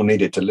still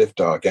needed to lift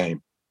our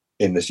game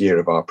in this year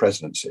of our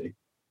presidency,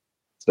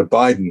 the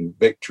Biden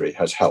victory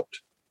has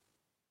helped.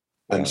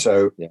 And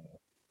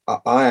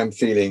I am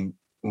feeling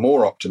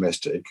more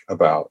optimistic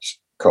about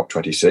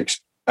COP26.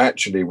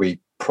 Actually, we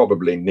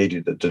probably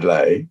needed the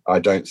delay. I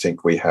don't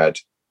think we had,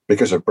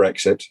 because of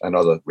Brexit and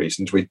other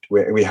reasons,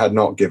 we had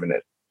not given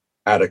it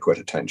adequate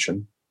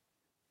attention,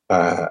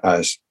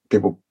 as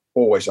people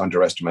always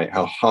underestimate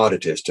how hard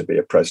it is to be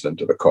a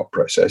president of a COP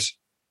process.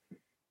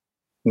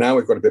 Now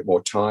we've got a bit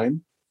more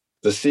time.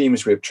 The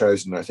themes we've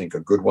chosen, I think, are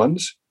good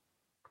ones.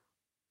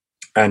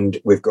 And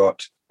we've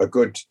got a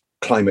good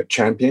climate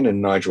champion in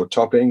Nigel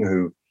Topping,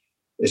 who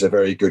is a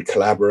very good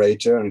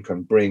collaborator and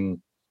can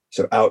bring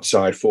sort of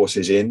outside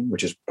forces in,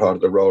 which is part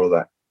of the role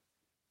that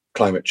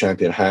climate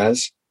champion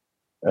has,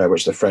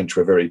 which the French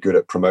were very good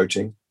at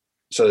promoting,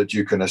 so that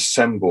you can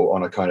assemble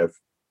on a kind of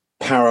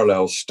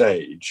parallel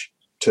stage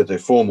to the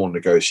formal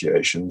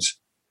negotiations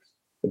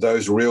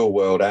those real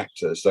world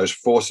actors, those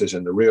forces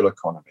in the real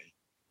economy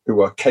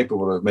who are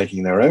capable of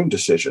making their own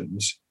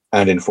decisions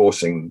and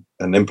enforcing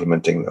and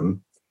implementing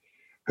them,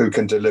 who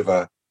can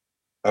deliver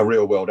a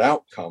real world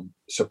outcome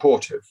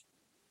supportive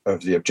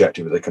of the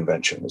objective of the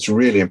convention. It's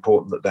really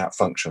important that that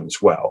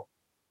functions well.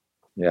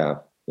 Yeah.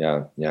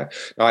 Now,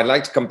 I'd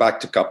like to come back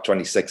to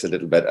COP26 a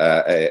little bit,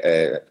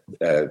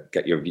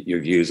 get your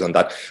views on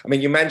that. I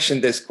mean, you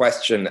mentioned this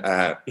question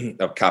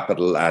of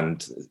capital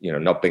and,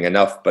 not being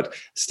enough, but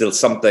still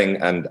something,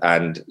 and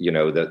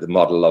the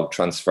model of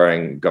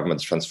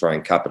governments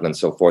transferring capital and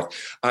so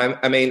forth.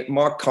 I mean,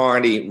 Mark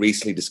Carney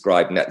recently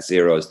described net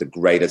zero as the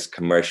greatest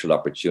commercial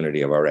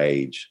opportunity of our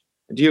age.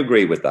 Do you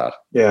agree with that?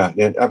 Yeah,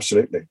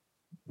 absolutely.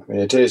 I mean,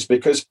 it is,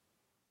 because,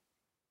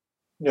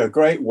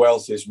 great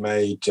wealth is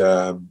made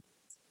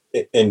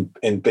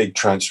in big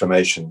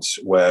transformations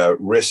where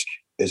risk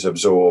is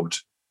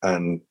absorbed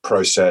and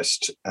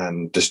processed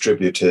and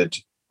distributed,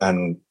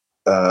 and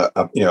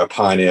a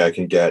pioneer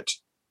can get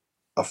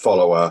a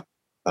follower,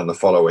 and the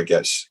follower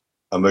gets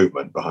a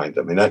movement behind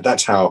them. I mean,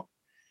 that's how.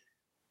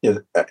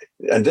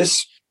 And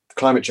this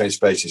climate change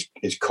space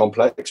is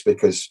complex,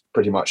 because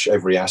pretty much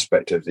every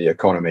aspect of the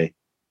economy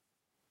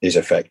is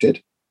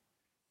affected,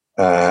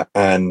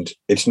 and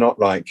it's not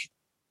like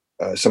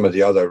some of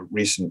the other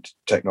recent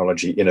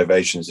technology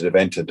innovations that have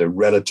entered a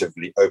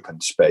relatively open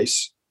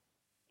space.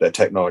 Their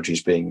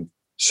technologies being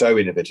so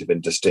innovative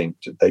and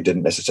distinct that they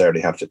didn't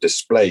necessarily have to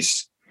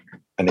displace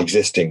an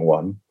existing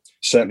one,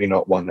 certainly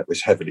not one that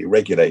was heavily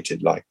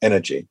regulated like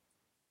energy.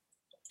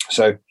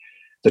 So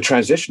the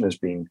transition has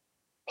been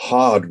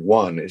hard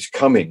won. It's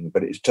coming,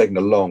 but it's taken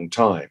a long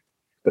time.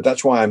 But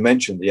that's why I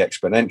mentioned the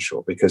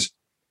exponential, because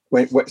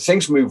when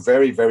things move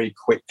very, very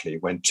quickly,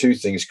 when two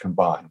things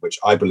combine, which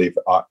I believe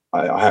are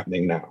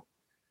happening now.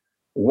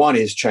 One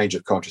is change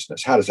of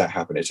consciousness. How does that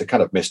happen? It's a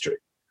kind of mystery.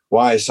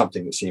 Why is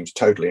something that seems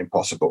totally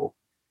impossible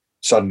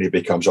suddenly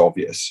becomes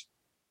obvious?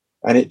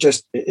 And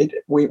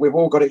we've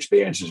all got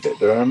experiences of it.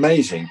 There are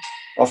amazing,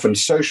 often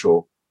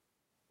social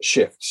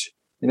shifts.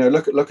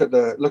 Look at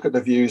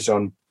the views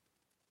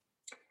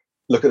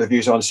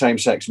on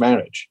same-sex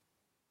marriage.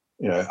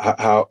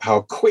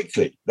 How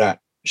quickly that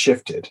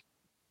shifted.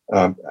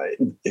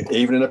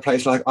 Even in a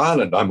place like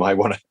Ireland, I might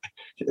want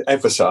to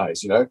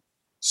emphasize,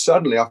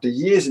 suddenly after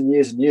years and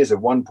years and years of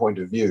one point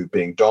of view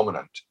being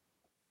dominant,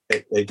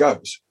 it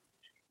goes.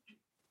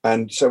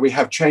 And so we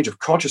have change of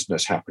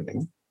consciousness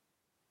happening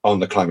on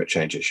the climate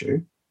change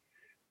issue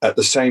at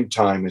the same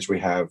time as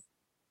we have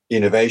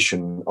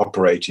innovation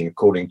operating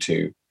according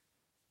to,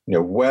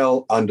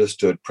 well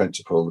understood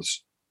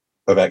principles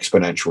of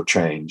exponential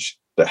change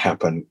that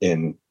happen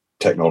in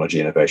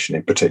technology innovation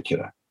in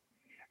particular.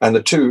 And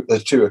the two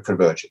are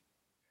converging.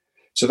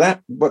 So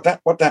what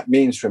that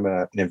means from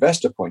an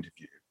investor point of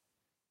view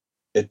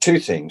are two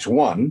things.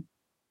 One,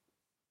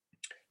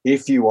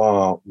 if you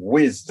are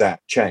with that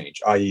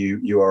change, i.e.,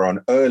 you are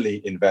an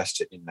early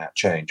investor in that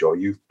change, or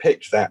you've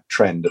picked that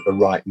trend at the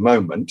right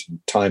moment, and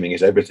timing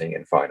is everything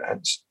in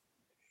finance,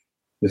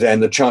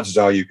 then the chances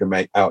are you can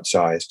make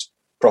outsized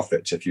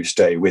profits if you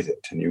stay with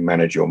it and you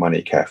manage your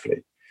money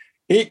carefully.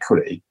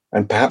 Equally,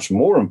 and perhaps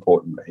more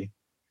importantly,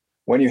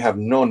 when you have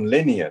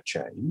non-linear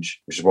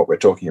change, which is what we're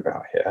talking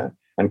about here,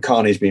 and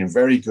Carney's been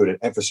very good at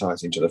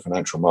emphasizing to the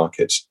financial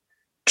markets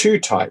two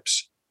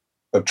types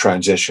of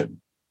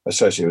transition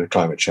associated with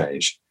climate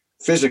change: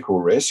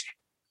 physical risk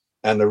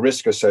and the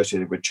risk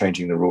associated with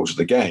changing the rules of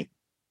the game.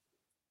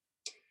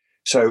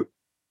 So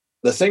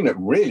the thing that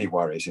really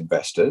worries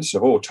investors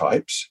of all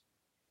types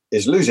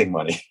is losing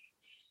money,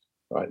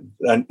 right?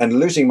 And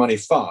losing money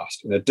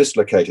fast in a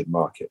dislocated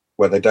market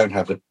where they don't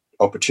have the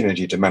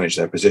opportunity to manage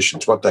their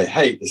positions. What they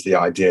hate is the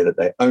idea that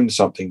they own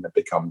something that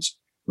becomes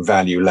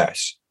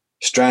valueless.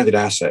 Stranded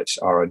assets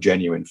are a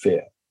genuine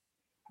fear.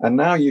 And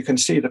now you can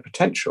see the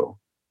potential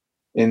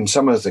in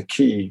some of the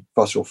key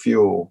fossil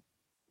fuel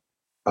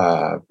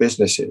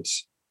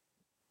businesses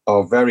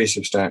of very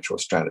substantial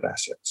stranded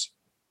assets.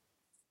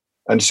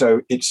 And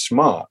so it's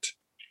smart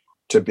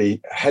to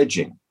be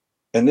hedging.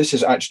 And this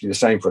is actually the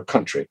same for a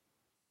country.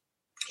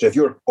 So if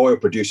you're an oil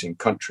producing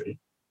country,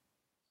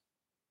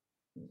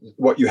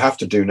 what you have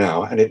to do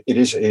now, and it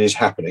is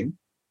happening,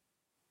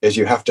 is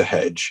you have to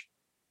hedge,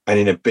 and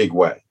in a big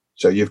way.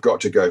 So you've got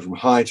to go from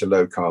high to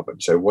low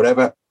carbon. So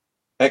whatever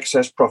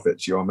excess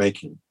profits you're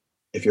making,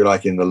 if you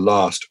like, in the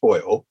last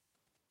oil,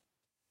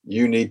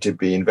 you need to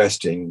be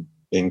investing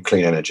in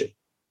clean energy.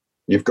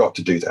 You've got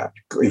to do that.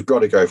 You've got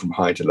to go from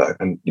high to low.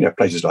 And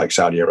places like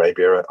Saudi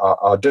Arabia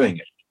are doing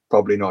it.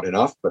 Probably not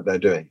enough, but they're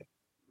doing it.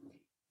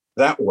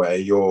 That way,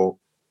 your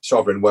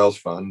sovereign wealth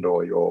fund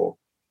or your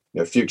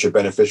future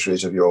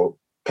beneficiaries of your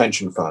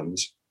pension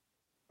funds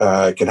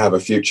can have a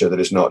future that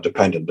is not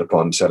dependent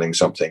upon selling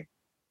something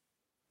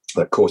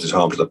that causes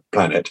harm to the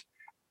planet,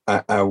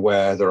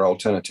 where there are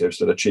alternatives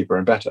that are cheaper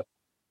and better.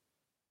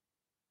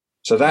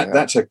 So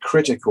that's a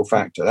critical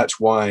factor. That's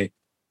why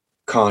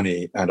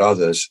Carney and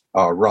others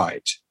are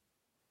right,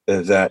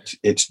 that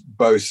it's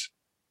both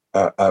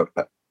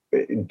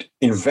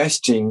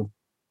investing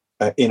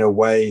in a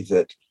way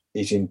that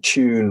is in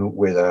tune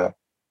with a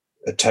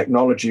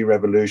technology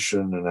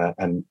revolution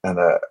and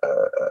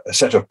a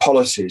set of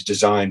policies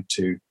designed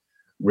to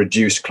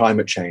reduce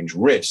climate change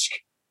risk,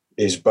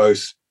 is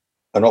both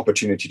an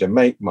opportunity to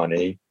make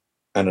money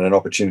and an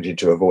opportunity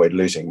to avoid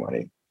losing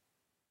money.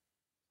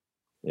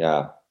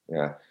 Yeah.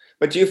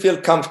 But do you feel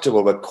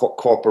comfortable with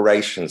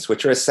corporations,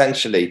 which are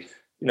essentially,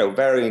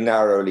 very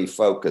narrowly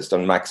focused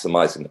on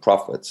maximizing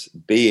profits,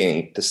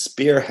 being the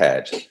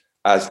spearhead,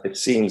 as it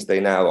seems they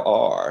now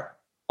are,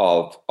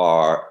 of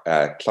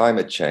our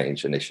climate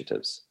change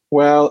initiatives?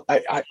 Well,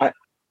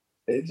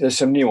 there's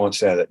some nuance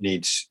there that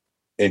needs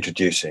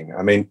introducing.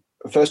 I mean,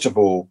 first of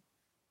all,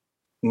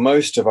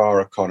 most of our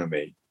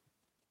economy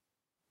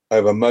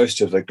over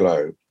most of the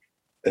globe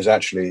is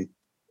actually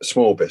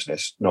small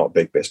business, not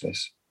big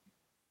business.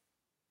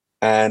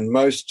 And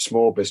most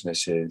small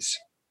businesses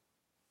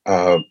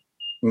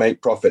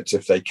make profits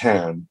if they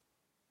can,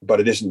 but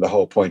it isn't the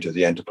whole point of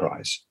the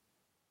enterprise.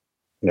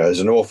 There's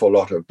an awful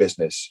lot of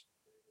business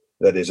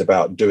that is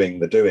about doing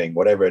the doing,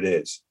 whatever it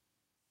is.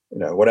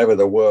 Whatever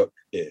the work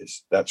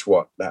is, that's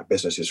what that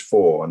business is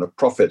for. And the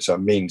profits are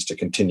means to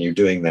continue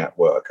doing that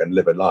work and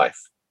live a life.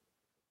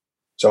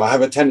 So I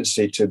have a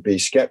tendency to be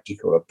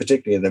skeptical,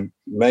 particularly in the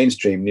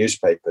mainstream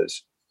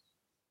newspapers,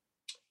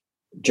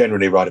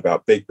 generally write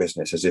about big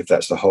business as if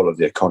that's the whole of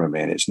the economy,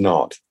 and it's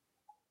not.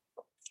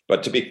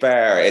 But to be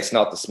fair, it's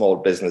not the small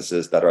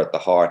businesses that are at the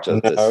heart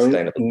of the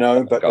sustainable.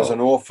 No, but there's an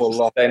awful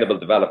lot. Sustainable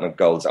development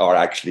goals are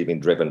actually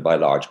being driven by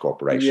large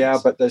corporations. Yeah,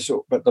 but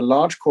the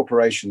large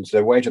corporations,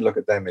 the way to look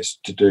at them is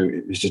to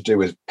do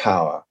with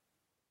power,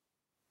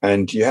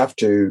 and you have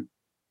to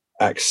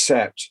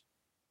accept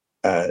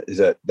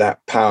that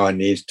power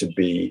needs to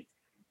be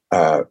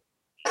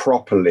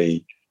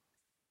properly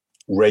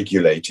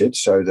regulated.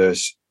 So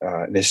there's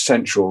an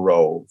essential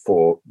role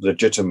for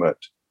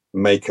legitimate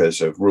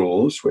makers of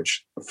rules,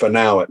 which for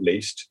now at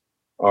least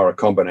are a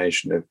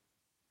combination of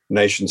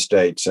nation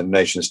states and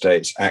nation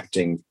states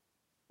acting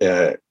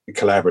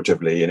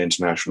collaboratively in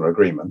international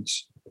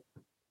agreements.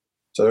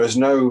 So there is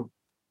no...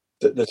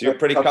 So you're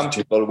pretty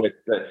comfortable with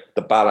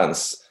the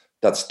balance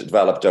that's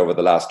developed over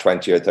the last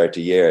 20 or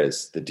 30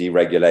 years, the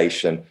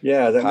deregulation,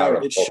 power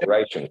of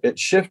corporation. It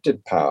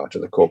shifted power to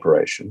the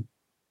corporation.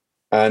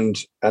 And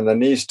there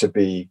needs to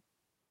be...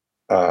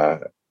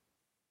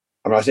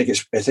 I think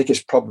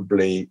it's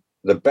probably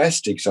the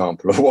best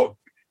example of what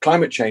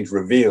climate change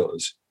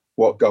reveals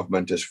what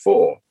government is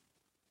for.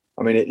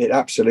 I mean, it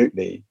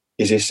absolutely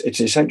is.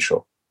 It's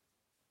essential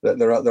that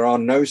there are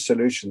no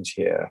solutions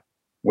here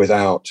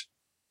without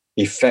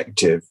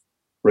effective,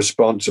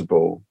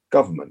 responsible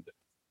government.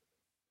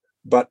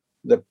 But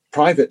the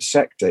private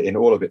sector, in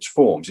all of its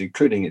forms,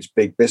 including its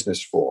big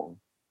business form,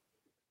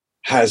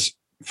 has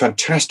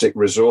fantastic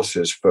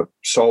resources for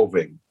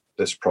solving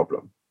this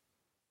problem.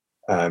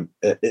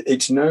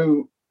 It's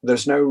no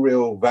there's no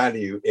real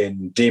value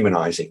in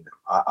demonizing them.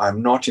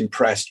 I'm not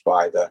impressed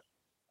by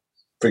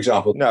for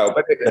example. No,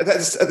 but at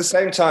the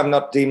same time,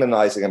 not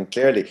demonizing them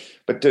clearly,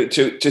 but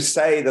to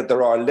say that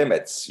there are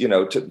limits,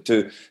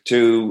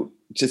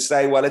 to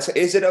say, well,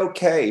 is it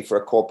okay for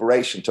a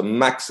corporation to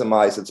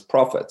maximize its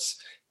profits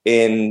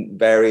in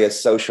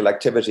various social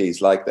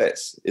activities like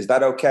this? Is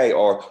that okay?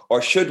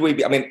 Or should we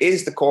be,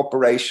 is the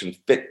corporation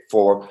fit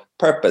for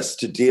purpose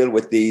to deal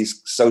with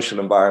these social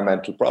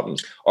environmental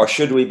problems? Or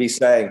should we be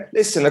saying,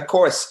 listen, of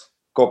course,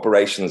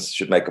 corporations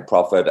should make a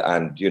profit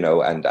and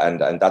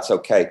that's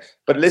okay.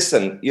 But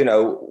listen,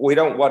 we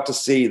don't want to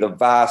see the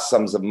vast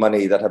sums of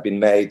money that have been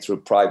made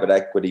through private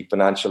equity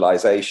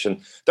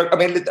financialization.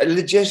 A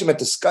legitimate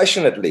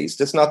discussion, at least.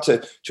 It's not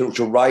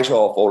to write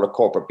off all the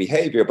corporate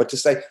behavior, but to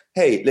say,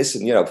 hey,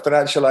 listen,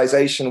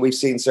 financialization, we've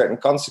seen certain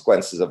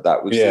consequences of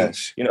that. We've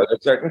seen,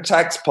 there's certain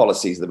tax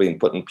policies that have been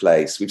put in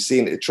place. We've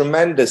seen a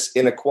tremendous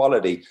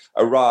inequality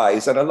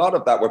arise. And a lot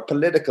of that were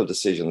political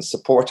decisions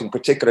supporting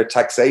particular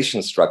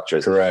taxation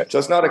structures. Correct. So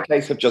it's not a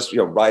case of just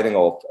writing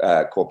off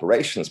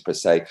corporations per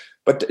se,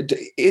 but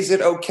is it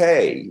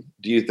okay,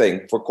 do you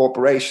think, for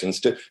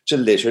corporations to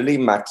literally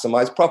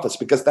maximize profits?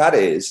 Because that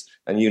is,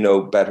 and you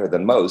know better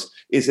than most,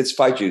 is its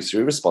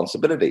fiduciary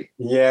responsibility.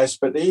 Yes,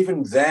 but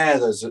even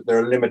there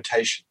are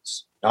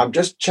limitations. I'm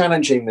just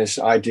challenging this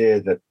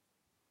idea that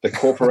the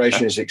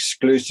corporation is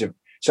exclusive.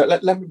 So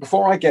let me,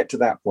 before I get to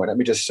that point, let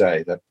me just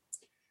say that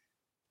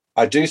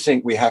I do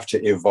think we have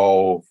to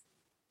evolve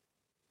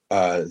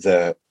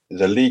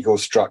the legal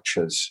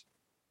structures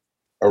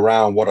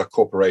around what a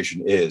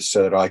corporation is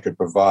so that I could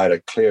provide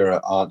a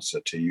clearer answer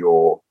to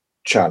your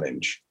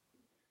challenge.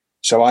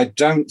 So I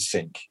don't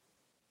think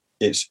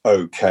it's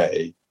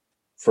okay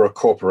for a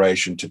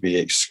corporation to be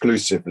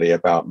exclusively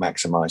about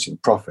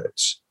maximizing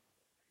profits.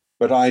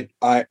 But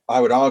I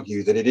would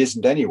argue that it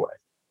isn't anyway.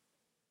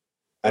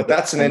 And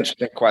that's an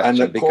interesting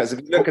question, because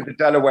if you look at the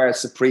Delaware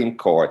Supreme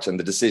Court and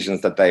the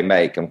decisions that they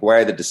make and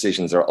where the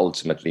decisions are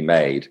ultimately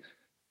made,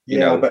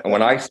 and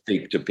when I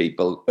speak to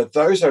people, but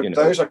those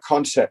are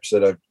concepts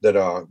that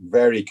are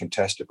very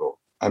contestable.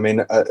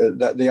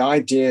 The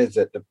idea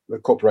that the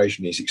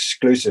corporation is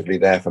exclusively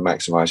there for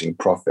maximizing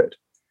profit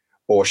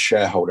or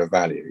shareholder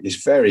value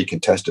is very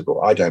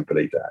contestable. I don't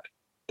believe that.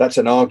 That's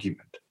an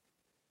argument.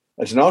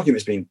 It's an argument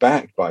that's been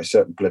backed by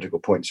certain political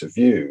points of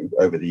view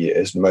over the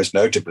years, and most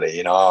notably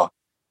in our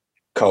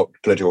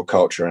political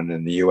culture and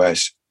in the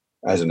US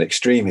as an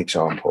extreme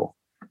example.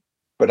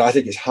 But I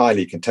think it's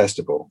highly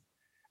contestable.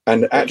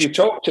 And if you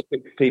talk to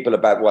people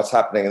about what's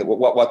happening,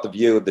 what the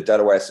view of the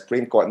Delaware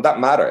Supreme Court, and that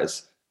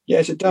matters.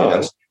 Yes, it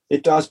does.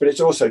 It does, but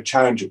it's also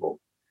challengeable.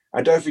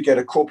 And don't forget,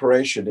 a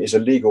corporation is a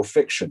legal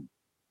fiction.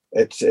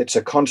 It's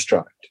a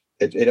construct.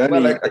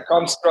 A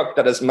construct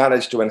that has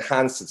managed to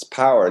enhance its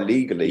power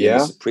legally in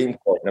the Supreme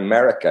Court in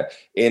America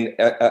in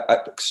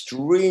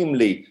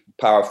extremely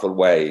powerful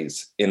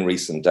ways in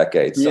recent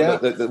decades. So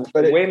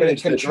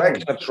the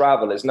direction of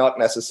travel is not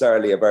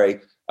necessarily a very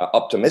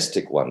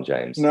optimistic one,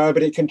 James. No,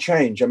 but it can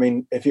change.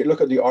 If you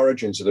look at the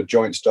origins of the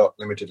joint stock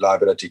limited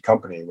liability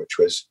company, which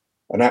was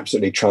an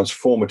absolutely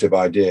transformative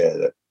idea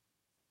that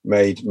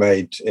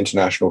made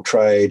international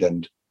trade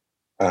and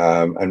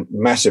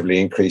massively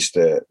increased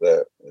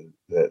the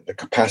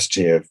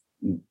capacity of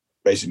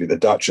basically the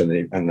Dutch and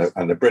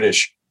the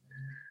British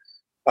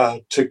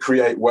to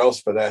create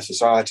wealth for their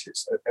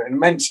societies. An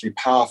immensely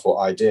powerful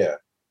idea,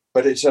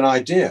 but it's an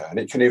idea and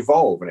it can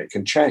evolve and it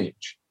can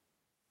change.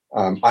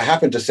 I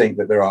happen to think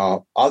that there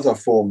are other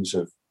forms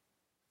of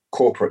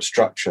corporate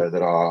structure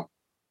that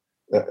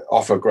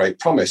offer great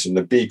promise, and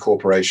the B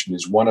Corporation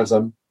is one of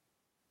them.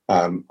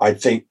 I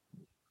think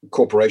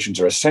corporations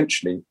are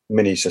essentially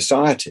mini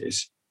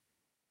societies,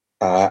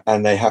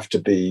 and they have to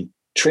be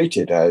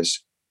treated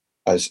as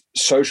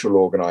social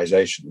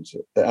organizations,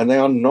 and they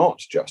are not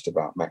just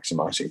about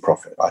maximizing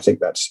profit. I think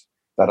that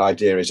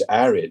idea is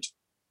arid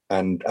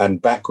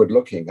and backward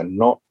looking and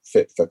not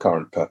fit for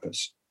current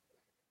purpose.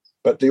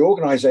 But the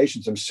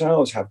organizations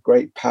themselves have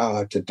great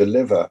power to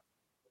deliver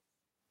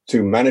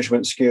through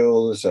management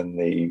skills and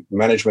the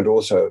management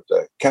also of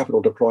the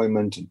capital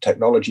deployment and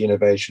technology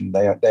innovation.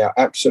 They are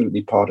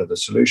absolutely part of the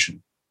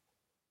solution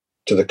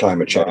to the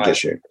climate change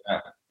issue. Yeah.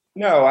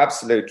 No,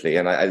 absolutely.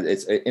 And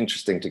it's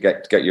interesting to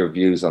get your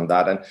views on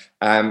that.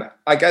 And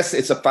I guess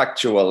it's a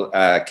factual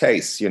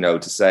case,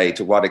 to say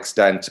to what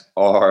extent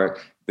are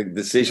the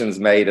decisions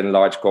made in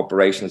large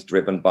corporations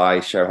driven by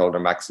shareholder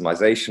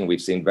maximization.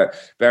 We've seen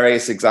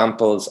various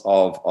examples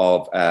of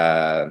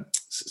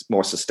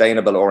more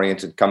sustainable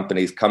oriented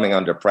companies coming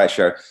under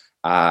pressure.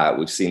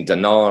 We've seen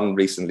Danone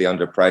recently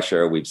under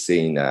pressure. We've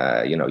seen,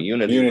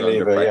 Unilever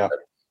under pressure.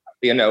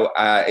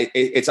 Yeah.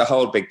 It's a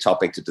whole big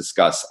topic to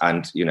discuss,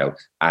 and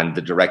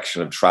the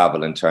direction of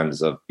travel in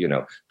terms of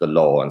the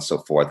law and so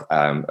forth.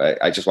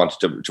 I just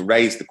wanted to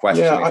raise the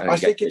question.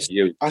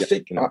 Yeah,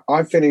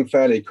 I'm feeling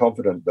fairly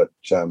confident that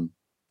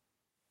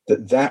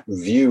that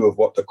view of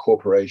what the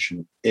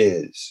corporation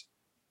is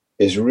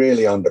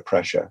really under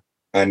pressure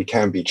and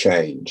can be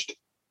changed.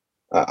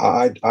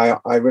 I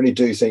really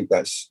do think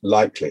that's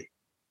likely.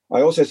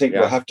 I also think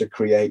we'll have to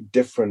create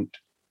different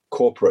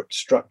corporate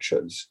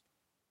structures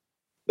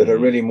that are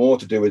really more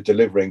to do with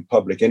delivering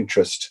public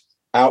interest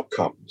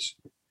outcomes.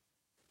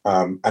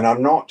 And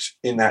I'm not,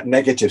 in that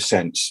negative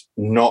sense,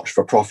 not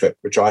for profit,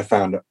 which I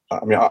found.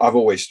 I mean, I've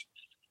always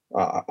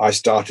I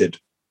started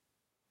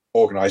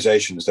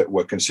organizations that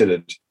were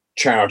considered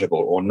charitable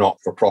or not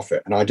for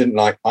profit, and I didn't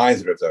like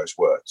either of those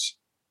words.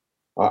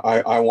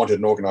 I wanted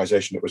an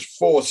organization that was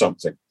for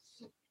something,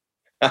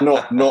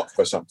 not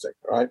for something,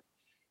 right?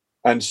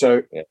 And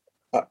so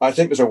I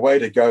think there's a way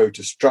to go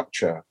to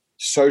structure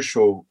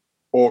social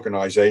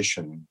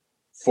organization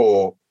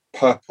for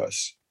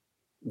purpose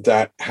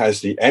that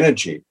has the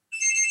energy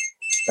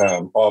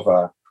of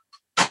a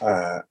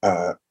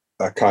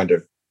kind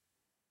of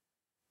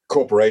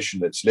corporation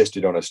that's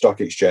listed on a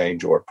stock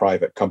exchange or a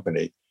private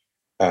company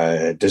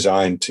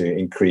designed to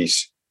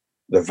increase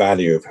the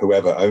value of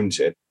whoever owns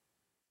it,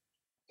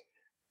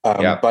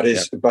 but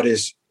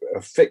is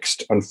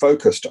fixed and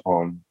focused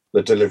on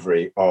the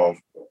delivery of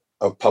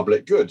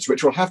public goods,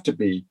 which will have to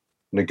be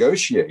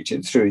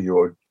negotiated through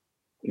your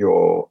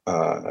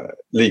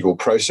legal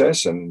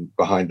process, and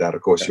behind that,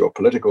 of course, your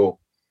political,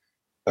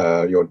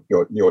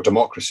 your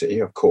democracy,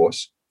 of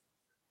course.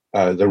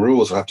 The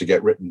rules will have to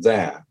get written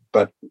there,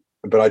 but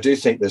I do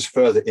think there's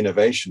further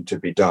innovation to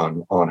be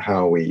done on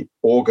how we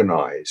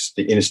organize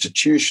the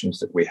institutions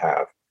that we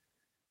have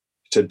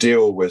to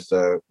deal with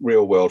the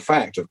real world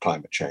fact of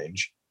climate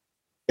change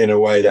in a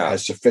way that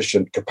has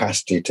sufficient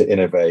capacity to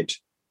innovate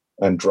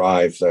and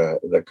drive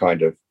the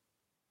kind of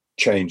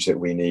change that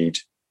we need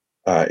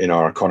in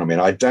our economy.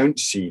 And I don't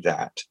see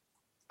that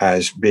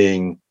as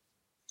being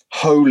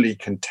wholly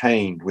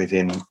contained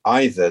within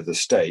either the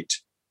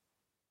state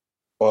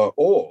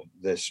or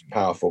this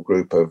powerful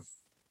group of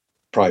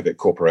private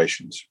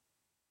corporations.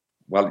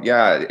 Well,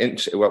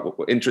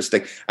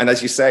 interesting. And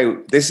as you say,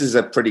 this is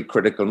a pretty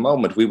critical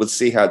moment. We will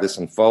see how this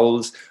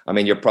unfolds. I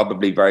mean, you're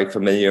probably very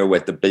familiar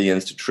with the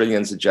billions to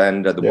trillions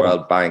agenda, the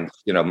World Bank,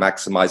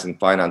 maximizing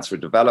finance for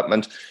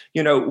development.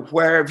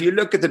 Where if you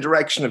look at the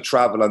direction of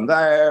travel on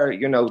there,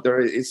 there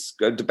is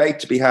a debate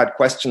to be had,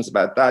 questions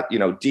about that,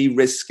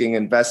 de-risking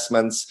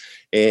investments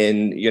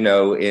in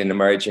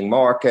emerging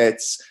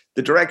markets.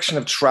 The direction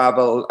of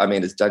travel, I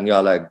mean, as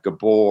Daniela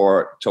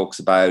Gabor talks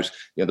about,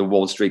 the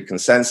Wall Street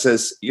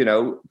consensus,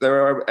 there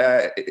are,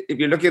 if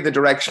you're looking at the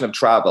direction of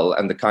travel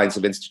and the kinds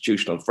of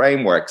institutional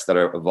frameworks that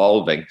are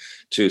evolving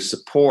to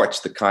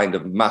support the kind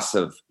of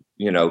massive,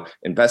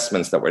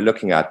 investments that we're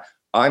looking at,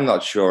 I'm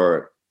not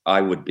sure I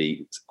would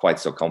be quite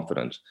so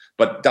confident.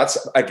 But that's,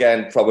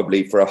 again,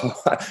 probably for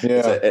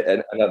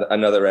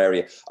another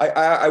area.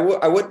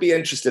 I would be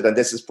interested, and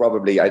this is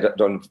probably, I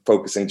don't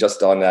focusing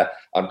just on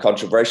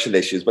controversial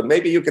issues, but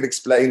maybe you could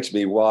explain to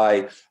me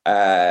why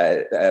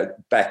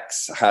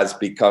BECS has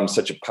become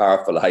such a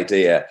powerful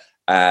idea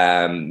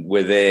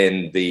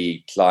within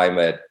the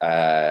climate,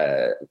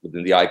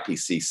 within the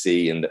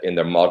IPCC in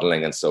their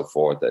modeling and so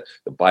forth, the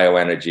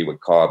bioenergy with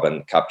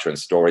carbon capture and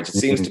storage. It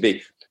seems to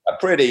be a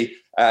pretty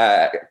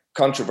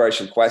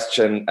controversial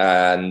question,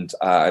 and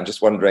I'm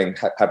just wondering,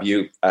 have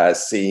you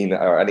seen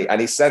or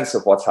any sense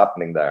of what's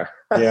happening there?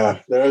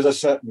 Yeah, there is a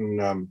certain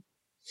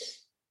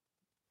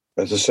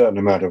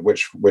amount of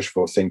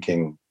wishful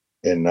thinking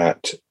in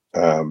that,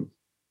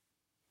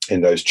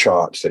 in those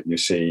charts that you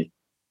see.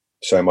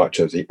 So much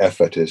of the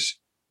effort is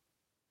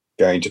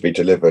going to be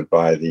delivered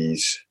by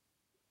these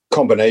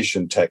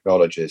combination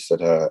technologies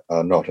that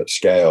are not at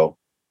scale.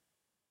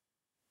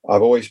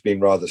 I've always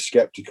been rather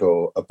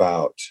skeptical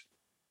about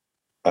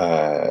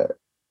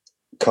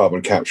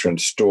carbon capture and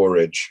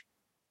storage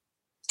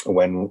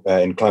when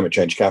in climate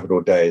change capital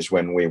days,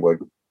 when we were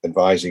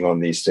advising on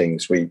these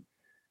things, we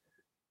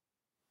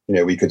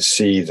could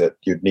see that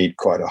you'd need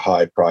quite a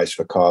high price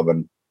for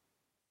carbon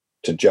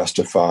to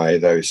justify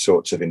those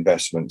sorts of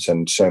investments,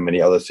 and so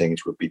many other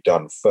things would be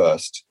done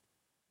first.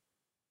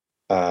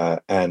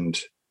 And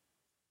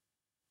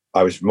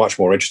I was much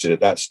more interested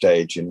at that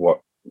stage in what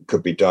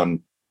could be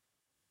done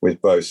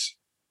with both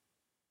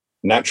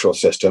natural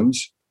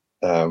systems,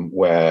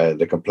 where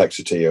the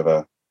complexity of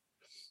a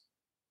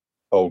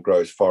old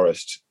growth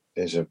forest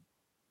is an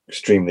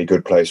extremely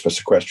good place for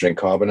sequestering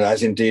carbon,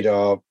 as indeed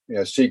are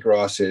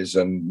seagrasses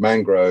and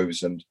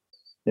mangroves and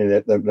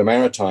the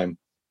maritime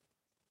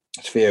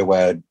sphere,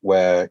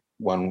 where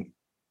one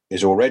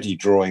is already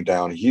drawing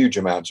down huge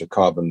amounts of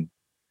carbon,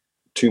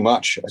 too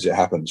much as it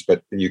happens,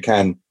 but you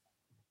can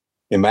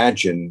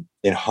imagine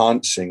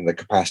enhancing the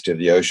capacity of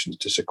the oceans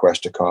to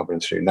sequester carbon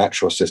through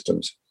natural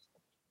systems.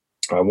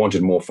 I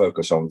wanted more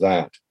focus on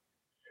that.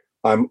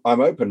 I'm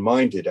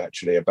open-minded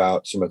actually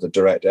about some of the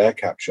direct air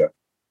capture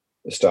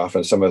stuff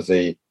and some of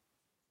the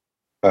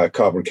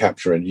carbon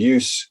capture and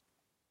use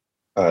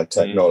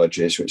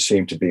technologies, which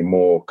seem to be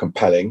more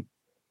compelling.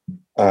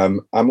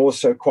 I'm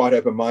also quite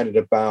open-minded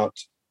about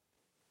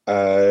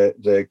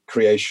the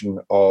creation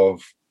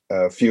of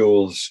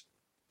fuels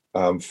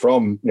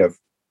from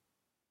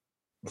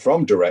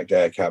direct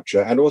air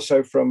capture and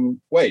also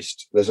from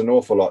waste. There's an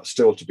awful lot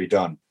still to be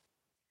done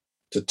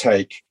to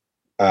take,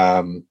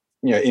 in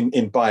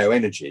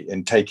bioenergy,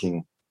 in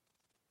taking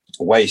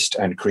waste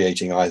and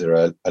creating either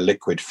a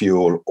liquid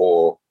fuel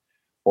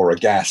or a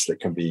gas that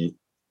can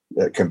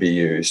be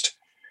used.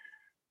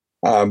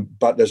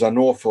 But there's an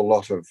awful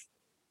lot of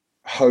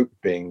hope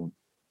being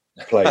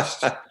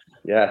placed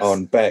yes.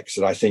 on BECCS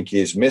that I think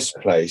is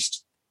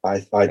misplaced.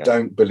 I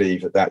don't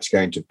believe that that's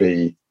going to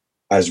be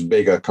as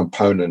big a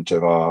component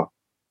of our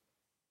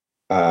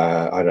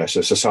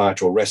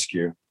societal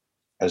rescue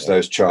as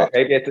those charts.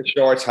 Maybe it's a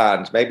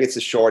shorthand. Maybe it's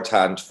a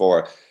shorthand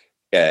for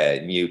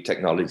new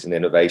technologies and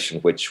innovation,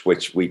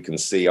 which we can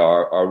see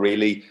are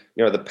really,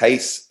 the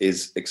pace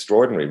is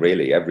extraordinary.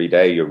 Really, every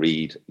day you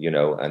read,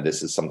 and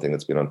this is something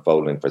that's been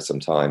unfolding for some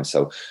time.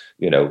 So,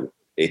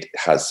 it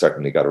has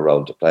certainly got a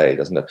role to play,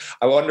 doesn't it?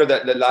 I wonder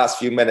that the last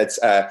few minutes,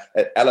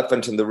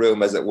 elephant in the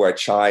room, as it were,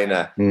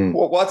 China.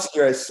 Well, what's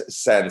your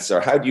sense,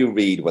 or how do you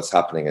read what's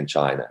happening in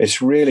China?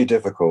 It's really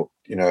difficult,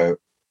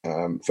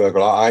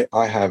 Fergal.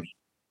 I have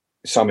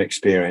some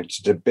experience.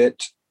 It's a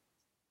bit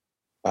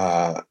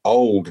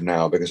old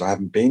now because I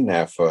haven't been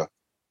there for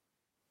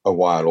a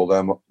while.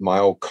 Although my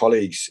old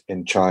colleagues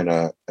in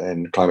China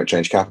in Climate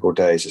Change Capital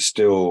Days are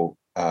still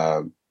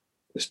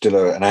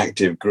an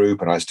active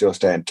group, and I still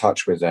stay in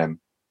touch with them.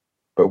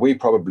 But we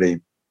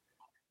deployed,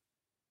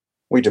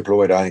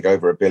 I think,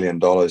 over $1 billion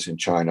in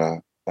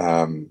China.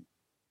 And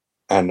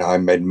I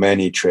made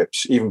many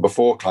trips, even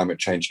before Climate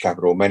Change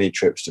Capital, many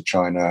trips to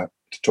China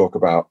to talk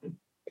about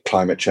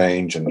climate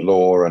change and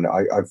law. And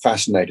I'm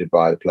fascinated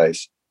by the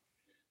place.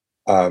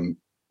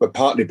 But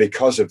partly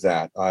because of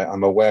that,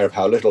 I'm aware of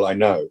how little I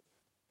know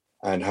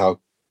and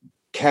how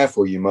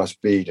careful you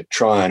must be to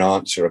try and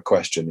answer a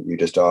question that you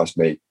just asked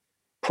me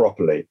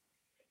properly.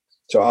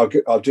 So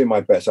I'll do my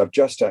best. I've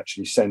just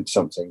actually sent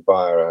something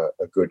via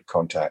a good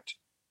contact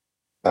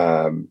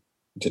to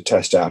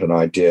test out an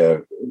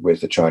idea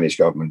with the Chinese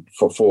government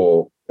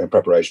for in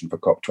preparation for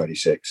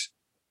COP26.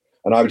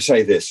 And I would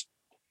say this,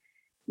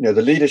 the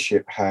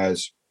leadership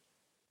has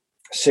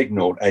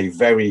signaled a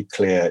very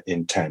clear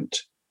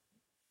intent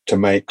to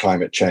make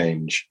climate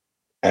change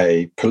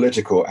a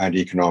political and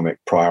economic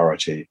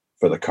priority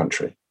for the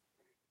country.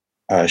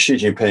 Xi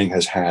Jinping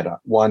has had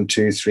 5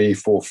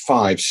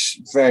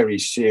 very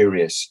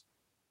serious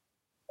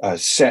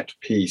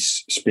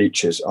set-piece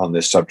speeches on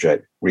this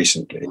subject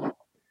recently.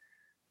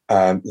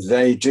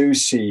 They do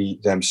see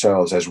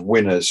themselves as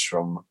winners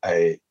from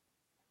a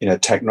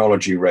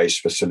technology race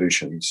for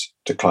solutions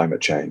to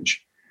climate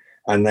change.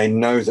 And they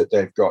know that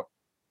they've got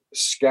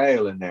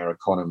scale in their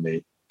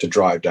economy to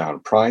drive down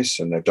price,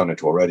 and they've done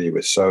it already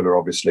with solar,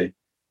 obviously,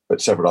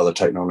 but several other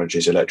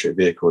technologies, electric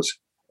vehicles,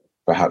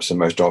 perhaps the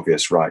most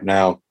obvious right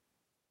now.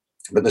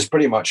 But there's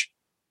pretty much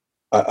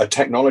a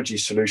technology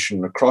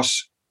solution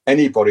across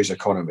anybody's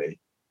economy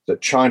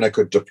that China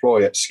could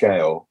deploy at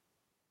scale,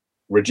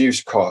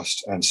 reduce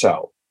cost, and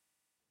sell.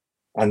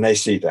 And they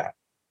see that.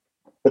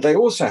 But they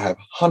also have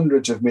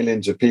hundreds of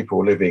millions of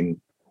people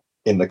living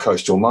in the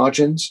coastal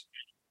margins,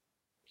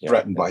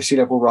 threatened by sea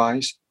level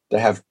rise. They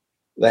have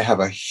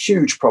a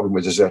huge problem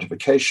with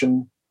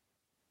desertification.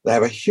 They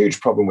have a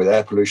huge problem with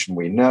air pollution,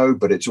 we know,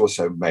 but it's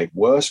also made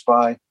worse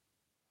by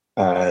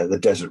the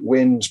desert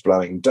winds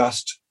blowing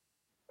dust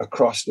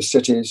across the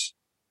cities.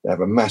 They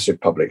have a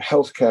massive public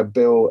healthcare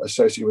bill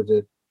associated with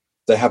it.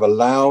 They have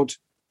allowed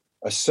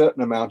a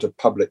certain amount of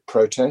public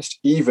protest,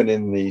 even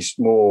in these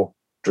more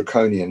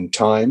draconian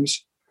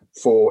times,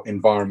 for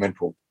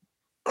environmental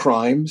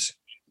crimes.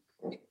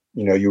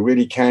 You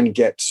really can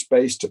get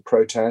space to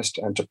protest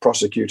and to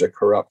prosecute a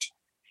corrupt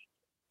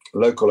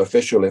local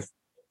official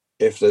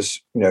if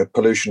there's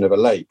pollution of a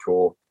lake,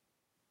 or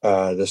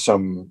there's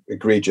some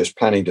egregious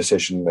planning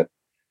decision that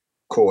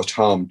caused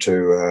harm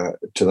to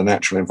the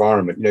natural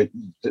environment.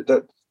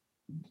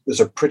 There's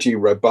a pretty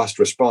robust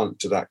response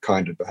to that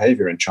kind of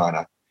behavior in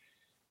China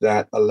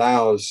that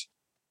allows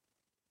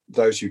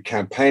those who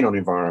campaign on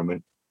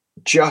environment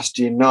just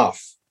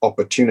enough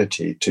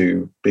opportunity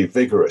to be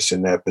vigorous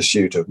in their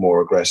pursuit of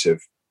more aggressive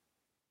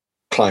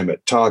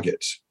climate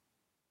targets.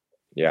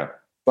 Yeah.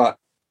 But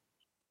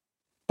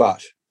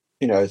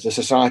the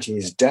society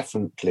is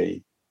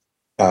definitely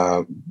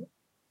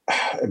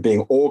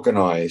being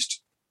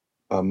organized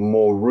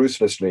more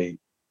ruthlessly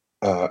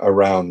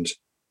around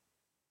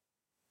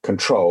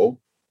control,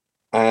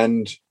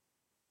 and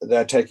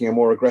they're taking a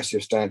more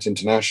aggressive stance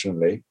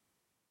internationally.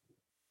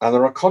 And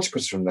there are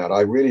consequences from that.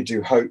 I really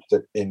do hope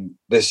that in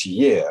this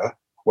year,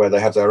 where they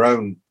have their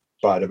own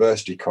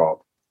biodiversity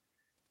COP,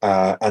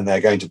 and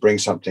they're going to bring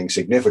something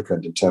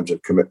significant in terms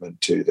of commitment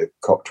to the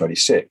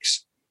COP26,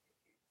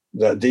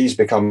 that these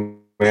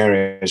become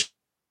areas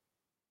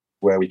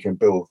where we can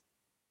build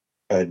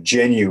a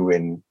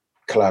genuine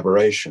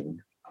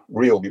collaboration,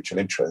 real mutual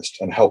interest,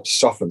 and help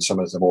soften some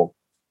of the more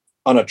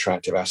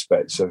unattractive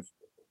aspects of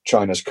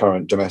China's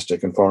current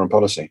domestic and foreign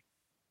policy.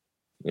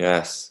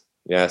 Yes,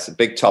 a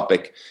big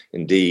topic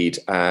indeed.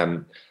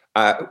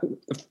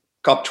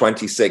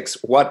 COP26.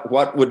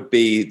 What would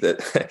be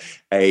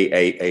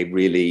a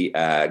really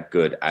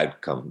good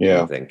outcome? Do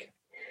you think?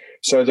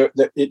 So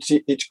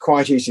it's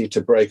quite easy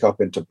to break up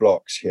into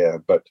blocks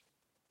here, but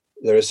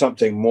there is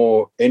something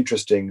more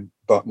interesting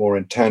but more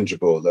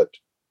intangible that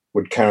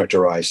would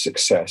characterize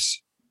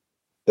success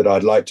that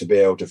I'd like to be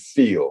able to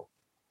feel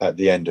at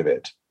the end of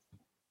it.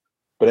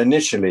 But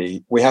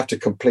initially, we have to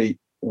complete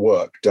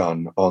work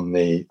done on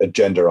the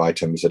agenda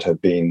items that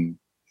have been,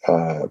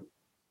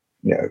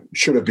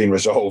 should have been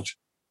resolved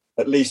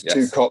at least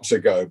 2 COPs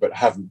ago, but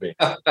haven't been.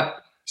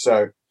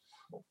 So,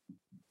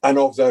 and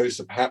of those,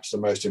 perhaps the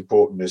most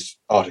important is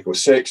Article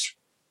 6,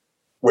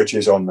 which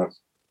is on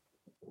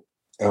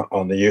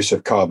the use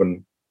of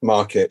carbon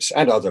markets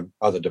and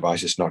other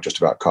devices, not just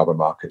about carbon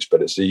markets,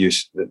 but it's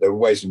the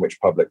ways in which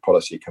public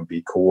policy can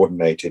be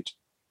coordinated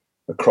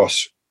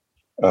across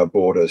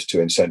borders to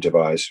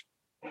incentivize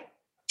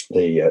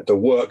the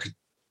work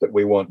that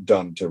we want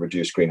done to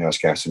reduce greenhouse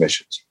gas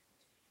emissions.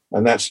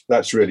 And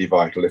that's really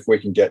vital. If we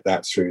can get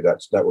that through,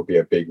 that would be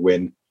a big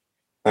win.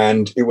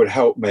 And it would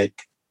help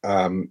make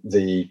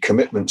the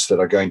commitments that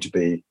are going to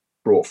be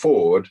brought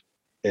forward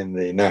in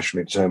the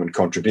nationally determined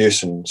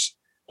contributions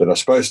that are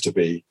supposed to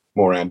be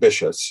more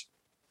ambitious,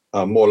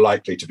 more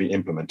likely to be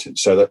implemented.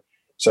 So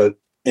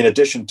in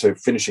addition to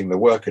finishing the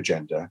work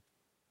agenda,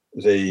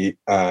 the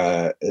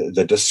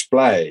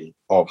display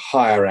of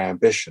higher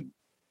ambition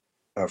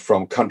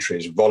from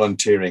countries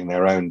volunteering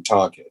their own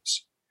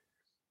targets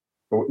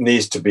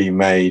needs to be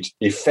made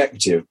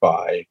effective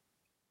by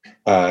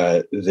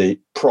the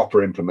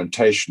proper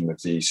implementation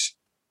of these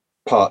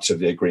parts of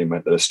the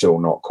agreement that are still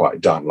not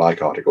quite done,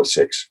 like Article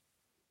 6.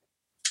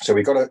 So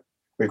we've got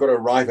to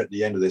arrive at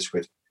the end of this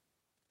with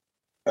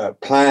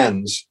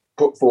plans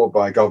put forward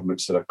by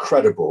governments that are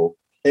credible,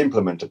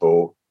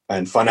 implementable,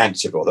 and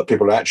financeable, that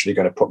people are actually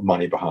going to put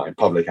money behind,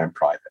 public and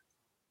private.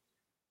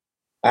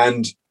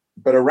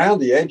 But around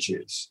the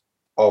edges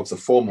of the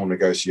formal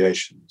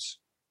negotiations,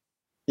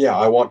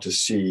 I want to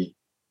see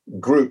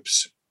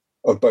groups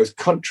of both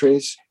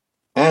countries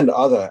and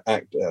other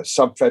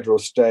sub-federal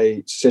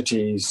states,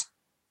 cities,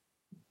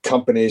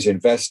 companies,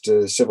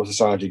 investors, civil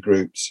society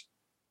groups,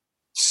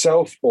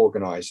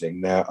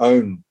 self-organizing their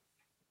own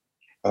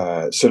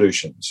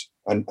solutions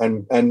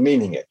and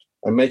meaning it,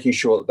 and making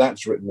sure that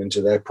that's written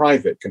into their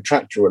private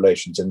contractual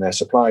relations in their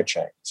supply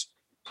chains,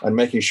 and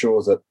making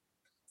sure that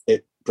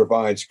it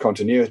provides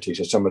continuity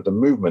to some of the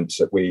movements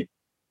that we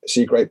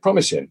see great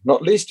promise in,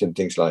 not least in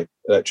things like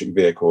electric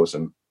vehicles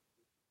and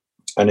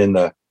in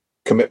the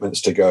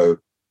commitments to go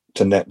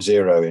to net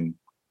zero in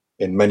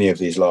many of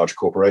these large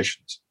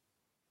corporations.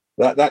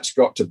 That's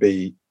got to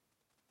be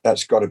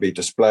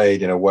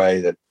displayed in a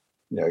way that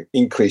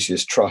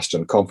increases trust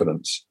and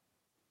confidence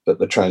that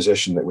the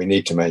transition that we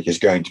need to make is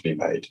going to be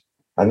made.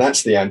 And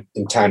that's the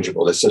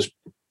intangible. It's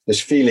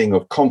this feeling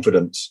of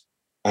confidence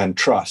and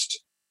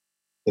trust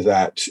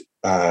that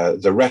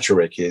the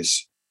rhetoric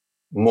is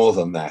more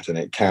than that, and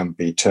it can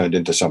be turned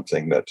into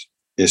something that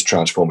is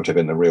transformative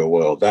in the real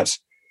world. That's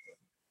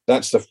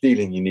the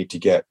feeling you need to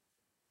get.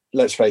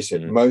 Let's face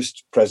it,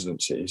 most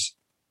presidencies,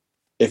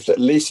 if at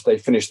least they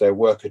finish their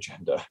work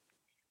agenda,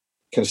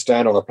 can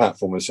stand on a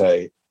platform and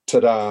say,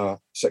 ta-da,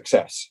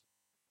 success.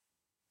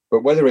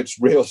 But whether it's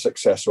real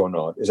success or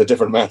not is a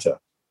different matter.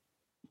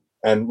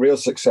 And real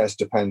success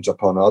depends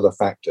upon other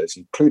factors,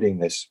 including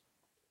this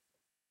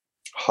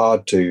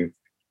hard to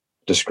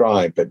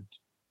describe,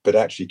 but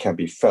actually can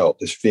be felt,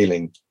 this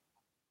feeling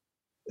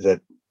that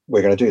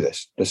we're going to do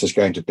this. This is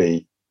going to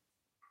be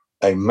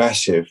a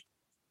massive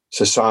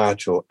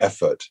societal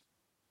effort.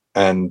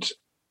 And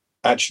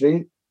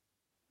actually,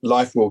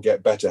 life will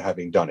get better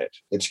having done it.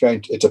 It's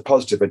a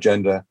positive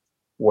agenda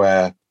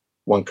where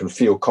one can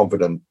feel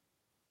confident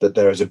that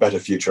there is a better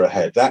future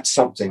ahead. That's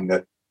something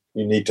that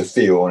you need to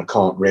feel and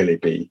can't really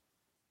be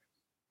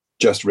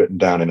just written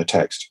down in a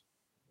text.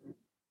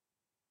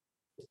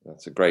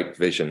 That's a great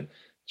vision,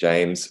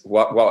 James.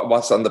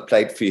 What's on the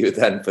plate for you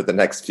then for the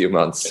next few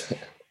months?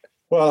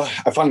 Well,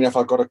 funnily enough,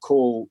 I've got a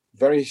call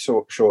very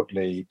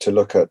shortly to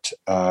look at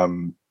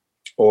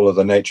all of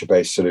the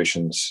nature-based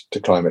solutions to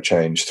climate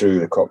change through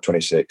the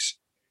COP26.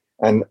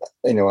 And,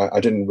 I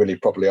didn't really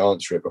properly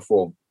answer it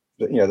before.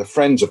 The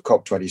Friends of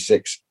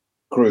COP26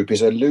 group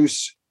is a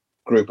loose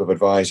group of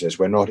advisors.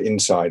 We're not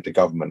inside the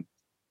government,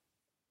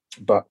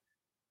 but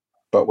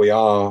we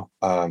are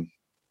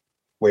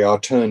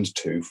turned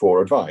to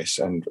for advice.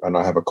 And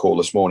I have a call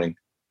this morning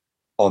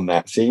on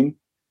that theme.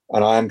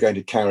 And I am going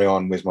to carry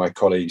on with my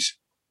colleagues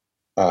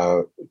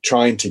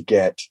trying to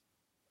get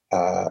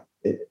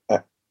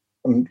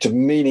to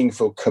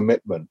meaningful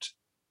commitment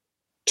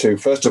to,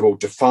 first of all,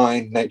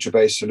 define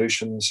nature-based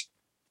solutions,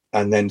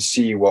 and then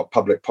see what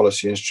public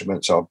policy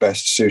instruments are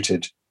best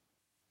suited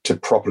to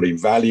properly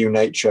value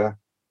nature.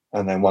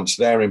 And then once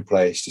they're in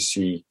place, to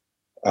see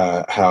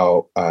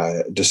how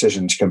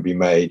decisions can be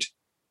made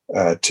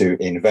to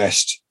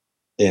invest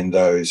in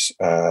those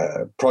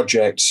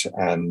projects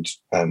and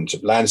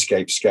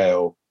landscape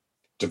scale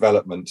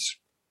developments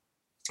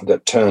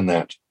that turn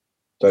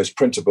those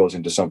principles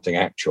into something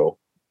actual.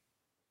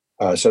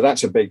 So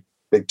that's a big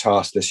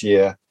task this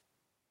year,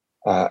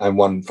 and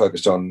one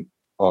focused on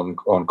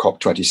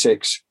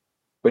COP26.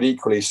 But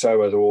equally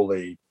so are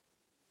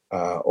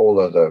all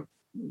of the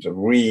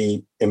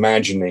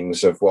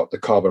reimaginings of what the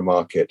carbon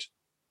market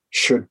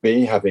should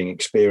be, having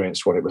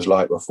experienced what it was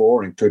like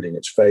before, including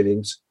its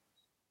failings.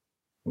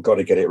 We've got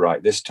to get it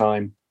right this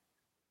time.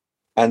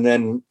 And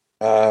then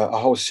a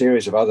whole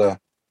series of other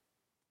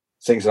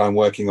things that I'm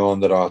working on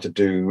that are to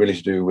do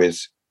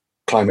with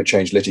climate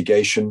change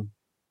litigation,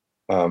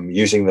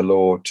 using the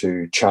law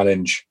to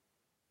challenge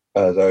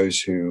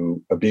those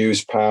who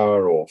abuse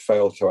power or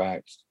fail to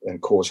act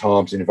and cause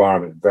harm to the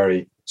environment,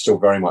 still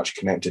very much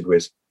connected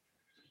with,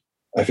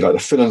 if you like, the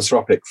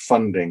philanthropic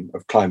funding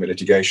of climate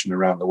litigation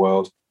around the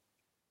world.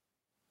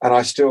 And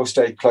I still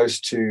stay close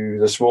to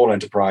the small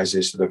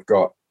enterprises that have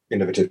got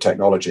innovative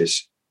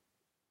technologies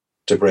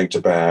to bring to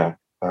bear,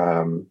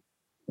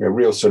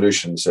 real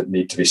solutions that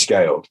need to be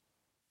scaled.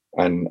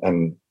 And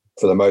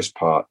for the most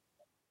part,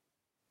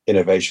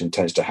 innovation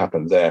tends to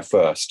happen there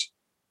first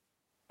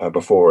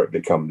before it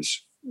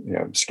becomes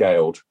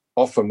scaled,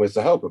 often with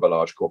the help of a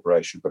large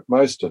corporation. But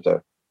most of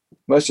the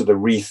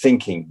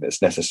rethinking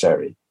that's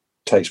necessary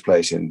takes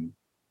place in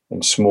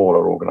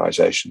smaller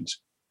organizations.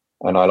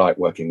 And I like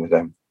working with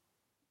them.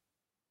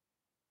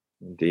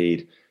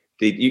 Indeed.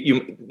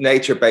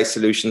 Nature-based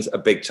solutions, a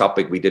big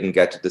topic we didn't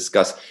get to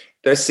discuss.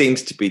 There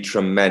seems to be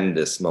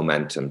tremendous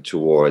momentum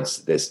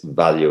towards this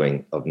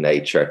valuing of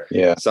nature.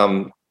 Yeah.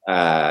 Some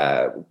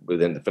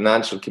within the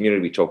financial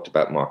community, we talked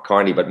about Mark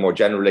Carney, but more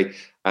generally,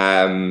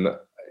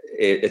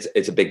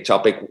 it's a big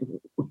topic.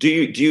 Do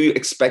you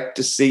expect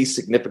to see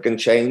significant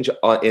change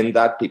in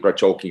that? People are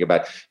talking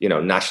about,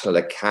 national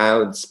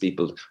accounts.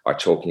 People are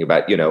talking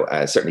about,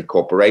 certainly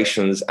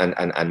corporations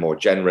and more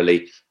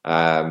generally.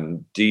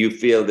 Do you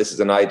feel this is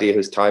an idea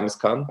whose time has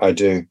come? I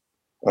do.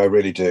 I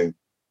really do.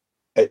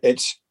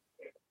 It's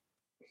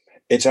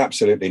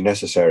absolutely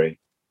necessary,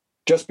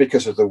 just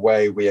because of the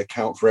way we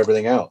account for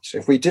everything else.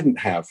 If we didn't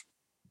have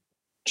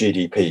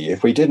GDP,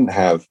 if we didn't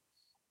have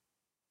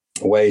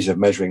ways of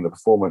measuring the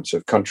performance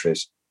of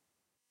countries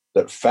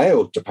that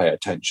failed to pay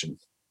attention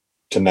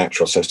to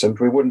natural systems,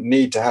 we wouldn't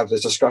need to have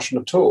this discussion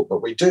at all,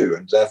 but we do.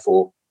 And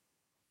therefore,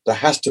 there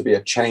has to be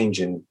a change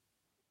in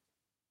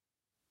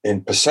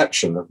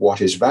perception of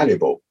what is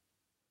valuable.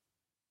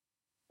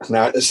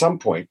 Now, at some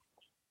point,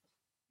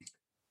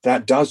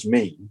 that does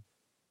mean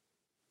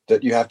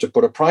that you have to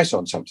put a price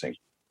on something.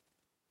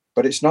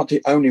 But it's not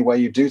the only way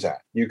you do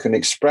that. You can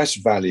express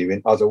value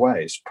in other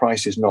ways.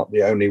 Price is not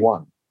the only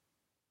one.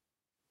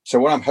 So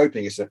what I'm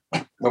hoping is that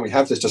when we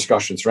have this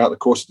discussion throughout the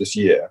course of this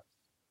year,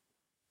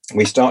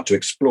 we start to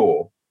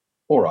explore,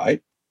 all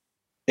right,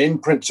 in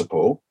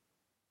principle,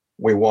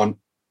 we want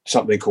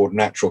something called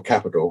natural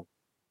capital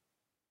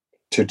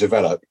to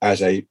develop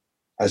as a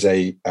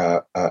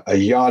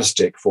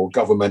yardstick for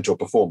governmental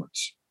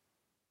performance.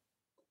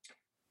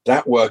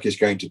 That work is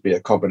going to be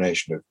a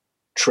combination of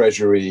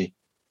Treasury,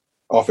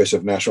 Office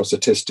of National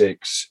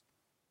Statistics,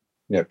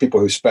 people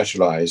who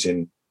specialize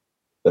in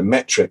the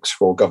metrics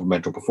for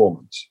governmental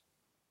performance.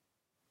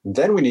 And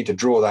then we need to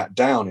draw that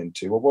down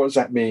into, well, what does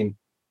that mean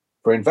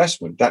for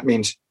investment? That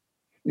means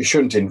you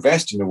shouldn't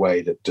invest in a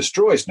way that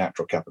destroys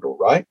natural capital,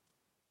 right?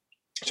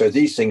 So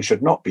these things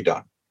should not be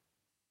done.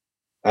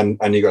 And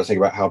you've got to think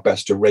about how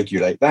best to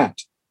regulate that.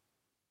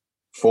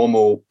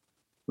 Formal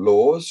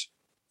laws,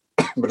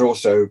 but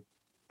also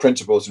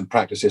principles and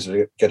practices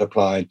that get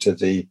applied to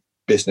the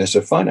business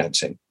of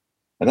financing.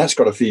 And that's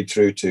got to feed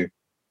through to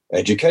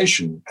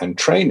education and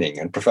training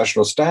and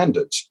professional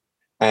standards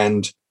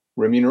and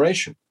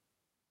remuneration.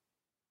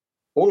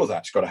 All of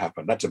that's got to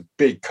happen. That's a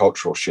big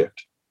cultural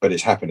shift, but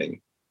it's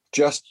happening,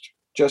 just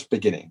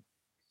beginning.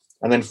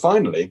 And then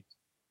finally,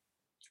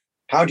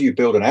 how do you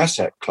build an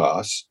asset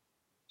class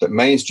that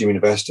mainstream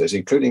investors,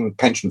 including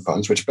pension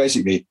funds, which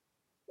basically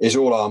is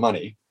all our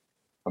money?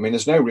 I mean,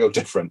 there's no real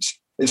difference.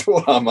 It's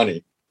all our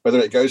money, whether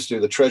it goes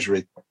through the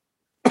Treasury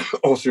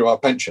or through our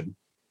pension.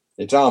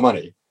 It's our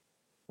money.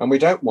 And we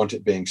don't want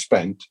it being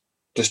spent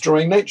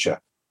destroying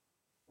nature.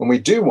 And we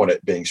do want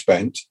it being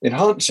spent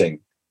enhancing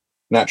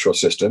natural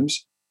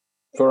systems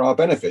for our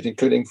benefit,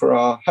 including for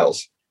our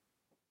health.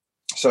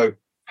 So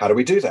how do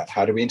we do that?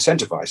 How do we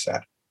incentivize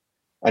that?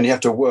 And you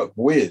have to work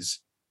with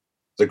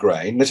the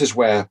grain. This is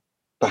where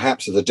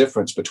perhaps there's a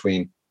difference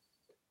between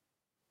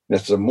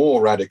the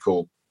more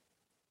radical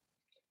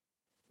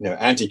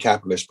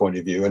anti-capitalist point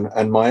of view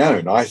and my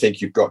own. I think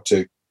you've got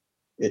to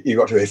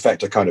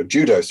effect a kind of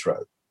judo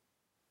throw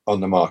on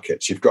the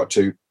markets. You've got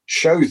to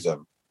show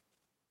them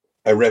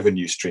a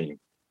revenue stream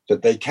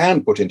that they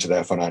can put into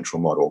their financial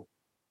model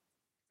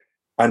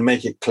and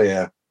make it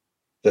clear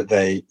that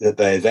they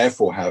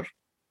therefore have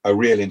a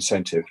real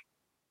incentive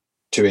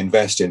to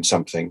invest in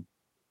something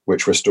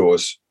which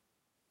restores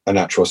a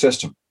natural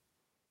system,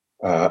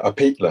 a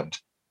peatland,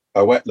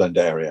 a wetland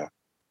area,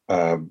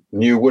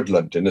 new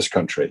woodland in this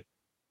country.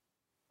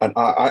 And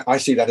I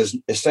see that as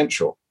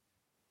essential.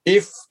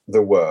 If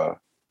there were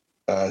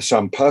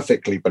some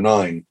perfectly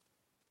benign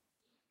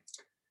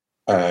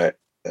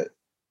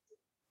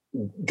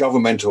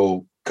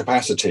governmental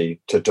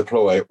capacity to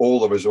deploy all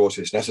the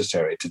resources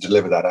necessary to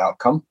deliver that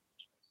outcome,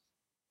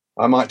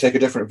 I might take a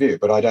different view,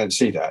 but I don't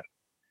see that.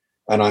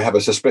 And I have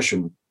a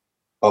suspicion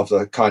of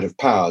the kind of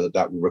power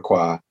that would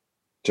require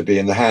to be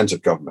in the hands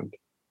of government.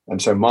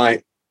 And so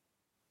my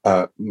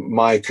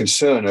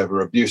concern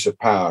over abuse of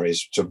power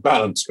is to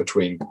balance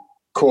between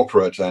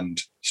corporate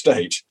and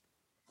state.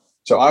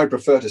 So I would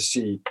prefer to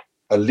see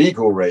a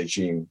legal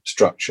regime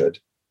structured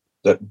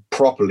that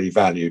properly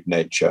valued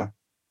nature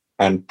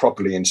and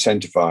properly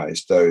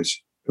incentivized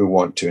those who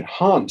want to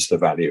enhance the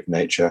value of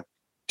nature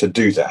to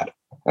do that,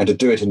 and to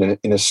do it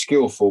in a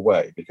skillful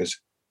way, because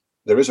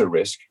there is a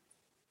risk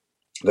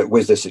that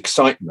with this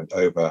excitement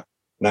over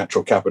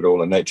natural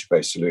capital and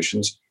nature-based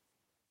solutions,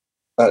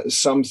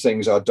 some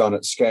things are done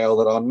at scale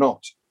that are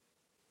not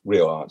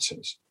real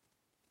answers.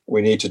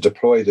 We need to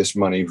deploy this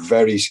money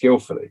very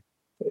skillfully.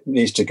 It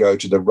needs to go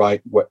to the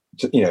right way,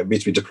 it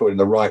needs to be deployed in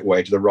the right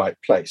way to the right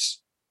place.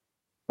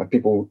 And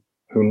people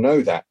who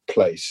know that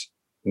place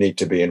need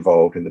to be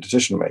involved in the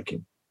decision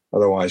making.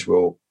 Otherwise,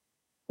 we'll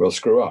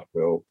screw up.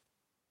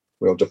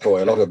 We'll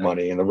deploy a lot of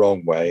money in the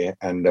wrong way,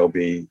 and there'll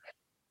be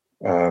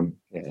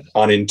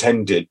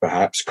unintended,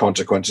 perhaps,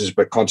 consequences,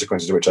 but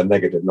consequences which are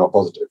negative, not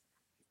positive.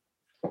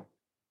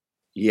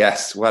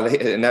 Yes, well,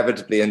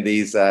 inevitably in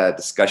these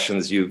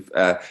discussions, you've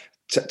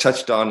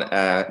touched on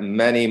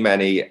many,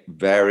 many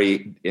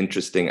very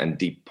interesting and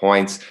deep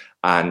points.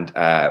 And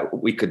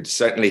we could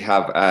certainly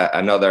have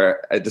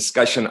another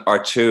discussion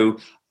or two.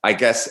 I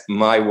guess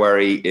my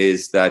worry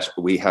is that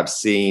we have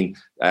seen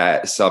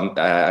some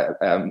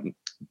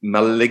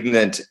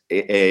malignant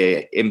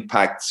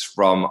impacts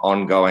from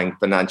ongoing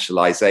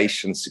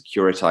financialization,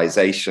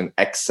 securitization,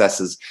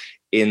 excesses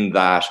in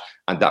that,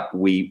 and that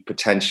we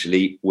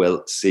potentially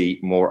will see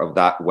more of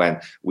that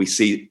when we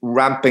see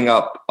ramping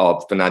up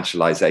of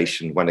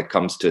financialization when it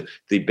comes to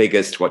the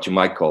biggest, what you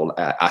might call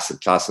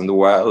asset class in the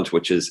world,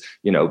 which is,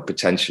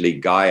 potentially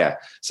Gaia.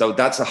 So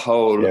that's a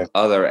whole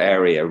other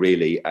area,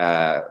 really.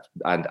 And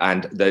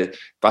the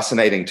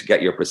fascinating to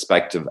get your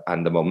perspective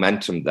and the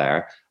momentum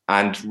there.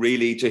 And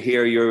really to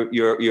hear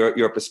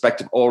your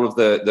perspective, all of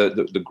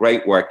the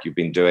great work you've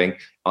been doing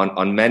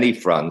on many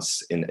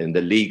fronts, in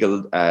the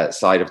legal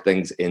side of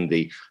things, in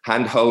the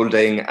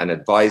hand-holding and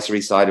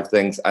advisory side of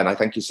things. And I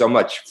thank you so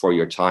much for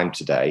your time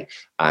today,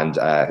 and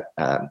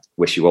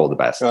wish you all the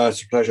best.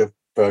 It's a pleasure,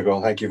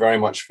 Fergal. Thank you very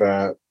much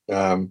for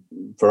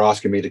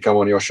asking me to come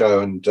on your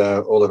show, and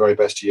all the very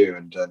best to you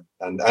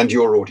and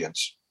your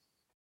audience.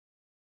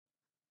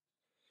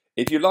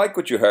 If you like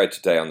what you heard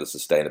today on the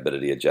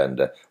Sustainability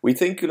Agenda, we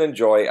think you'll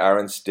enjoy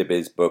Aaron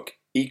Stibbe's book,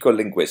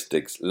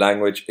 Ecolinguistics,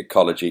 Language,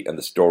 Ecology and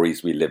the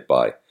Stories We Live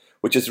By,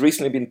 which has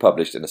recently been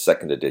published in a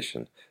second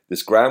edition.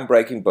 This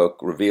groundbreaking book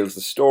reveals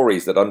the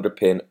stories that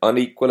underpin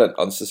unequal and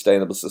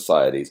unsustainable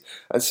societies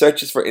and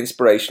searches for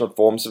inspirational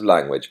forms of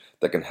language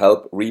that can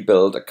help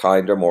rebuild a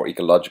kinder, more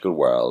ecological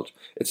world.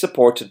 It's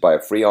supported by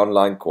a free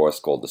online course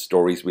called The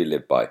Stories We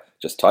Live By.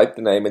 Just type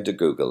the name into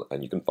Google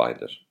and you can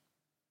find it.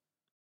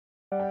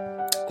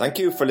 Thank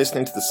you for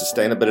listening to the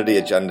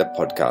Sustainability Agenda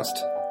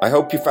podcast. I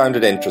hope you found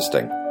it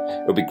interesting.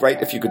 It would be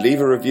great if you could leave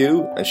a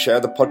review and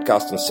share the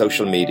podcast on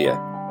social media.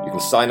 You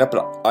can sign up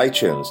at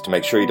iTunes to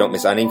make sure you don't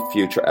miss any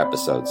future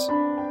episodes.